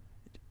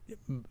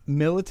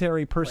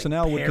military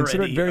personnel would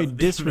consider it very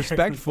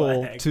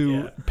disrespectful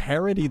to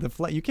parody the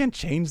flag. You can't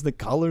change the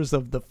colors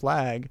of the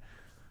flag,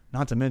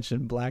 not to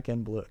mention black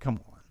and blue.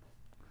 Come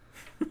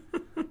on.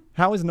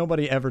 How has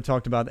nobody ever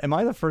talked about that? Am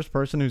I the first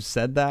person who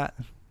said that?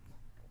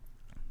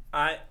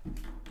 I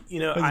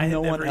no had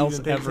one never else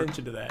even paid ever-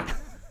 attention to that.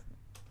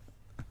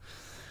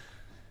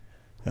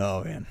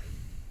 Oh man.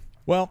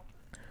 Well,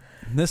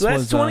 this So that's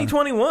was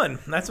 2021.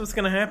 That's what's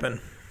going to happen.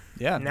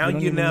 yeah. Now don't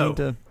you even know. need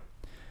to-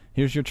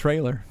 here's your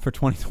trailer for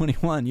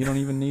 2021. You don't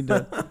even need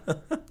to.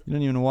 You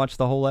don't even watch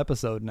the whole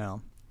episode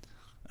now.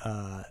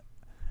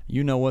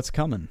 You know what's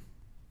coming.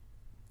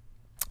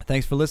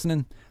 Thanks for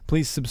listening.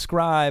 Please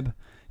subscribe.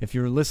 If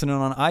you're listening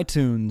on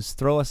iTunes,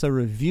 throw us a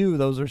review.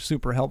 Those are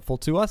super helpful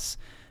to us.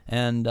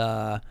 And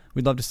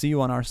we'd love to see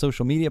you on our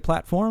social media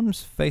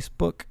platforms,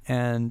 Facebook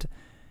and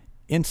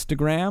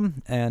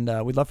Instagram. And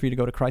we'd love for you to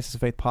go to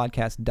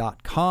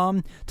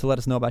crisisoffaithpodcast.com to let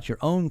us know about your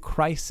own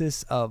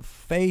crisis of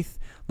faith.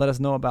 Let us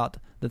know about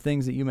the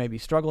things that you may be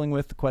struggling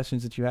with, the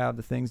questions that you have,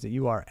 the things that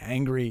you are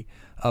angry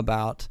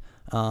about.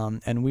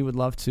 And we would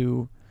love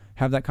to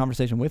have that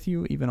conversation with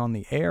you, even on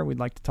the air. We'd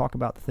like to talk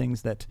about the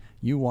things that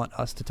you want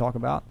us to talk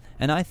about.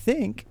 And I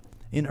think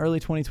in early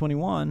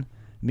 2021,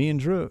 me and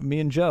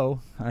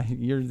Joe,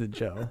 you're the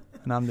Joe,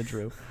 and I'm the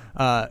Drew,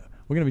 we're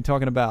going to be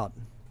talking about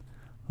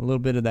a little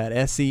bit of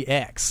that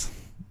SEX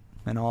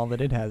and all that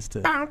it has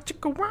to,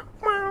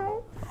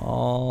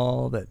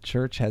 all that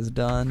church has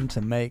done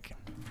to make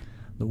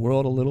the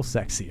world a little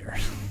sexier.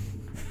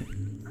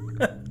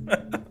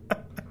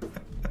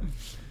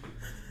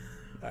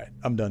 All right,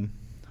 I'm done.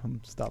 I'm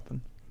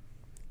stopping.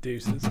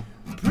 Deuces.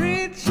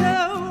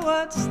 Preacher,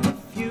 what's the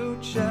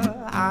future?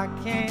 I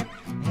can't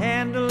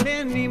handle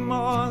any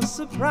more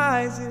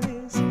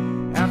surprises.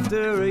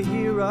 After a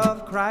year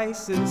of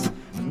crisis,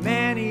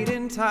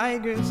 man-eating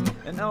tigers,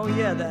 and oh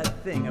yeah,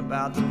 that thing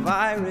about the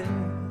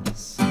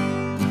virus.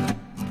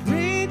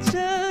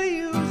 Preacher,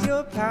 use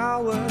your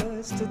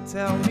powers to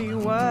tell me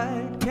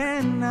what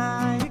can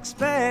I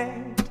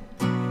expect.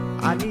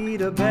 I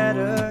need a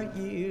better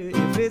year.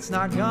 If it's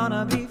not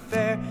gonna be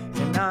fair,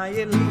 can I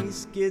at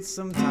least get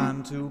some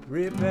time to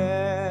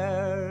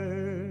prepare?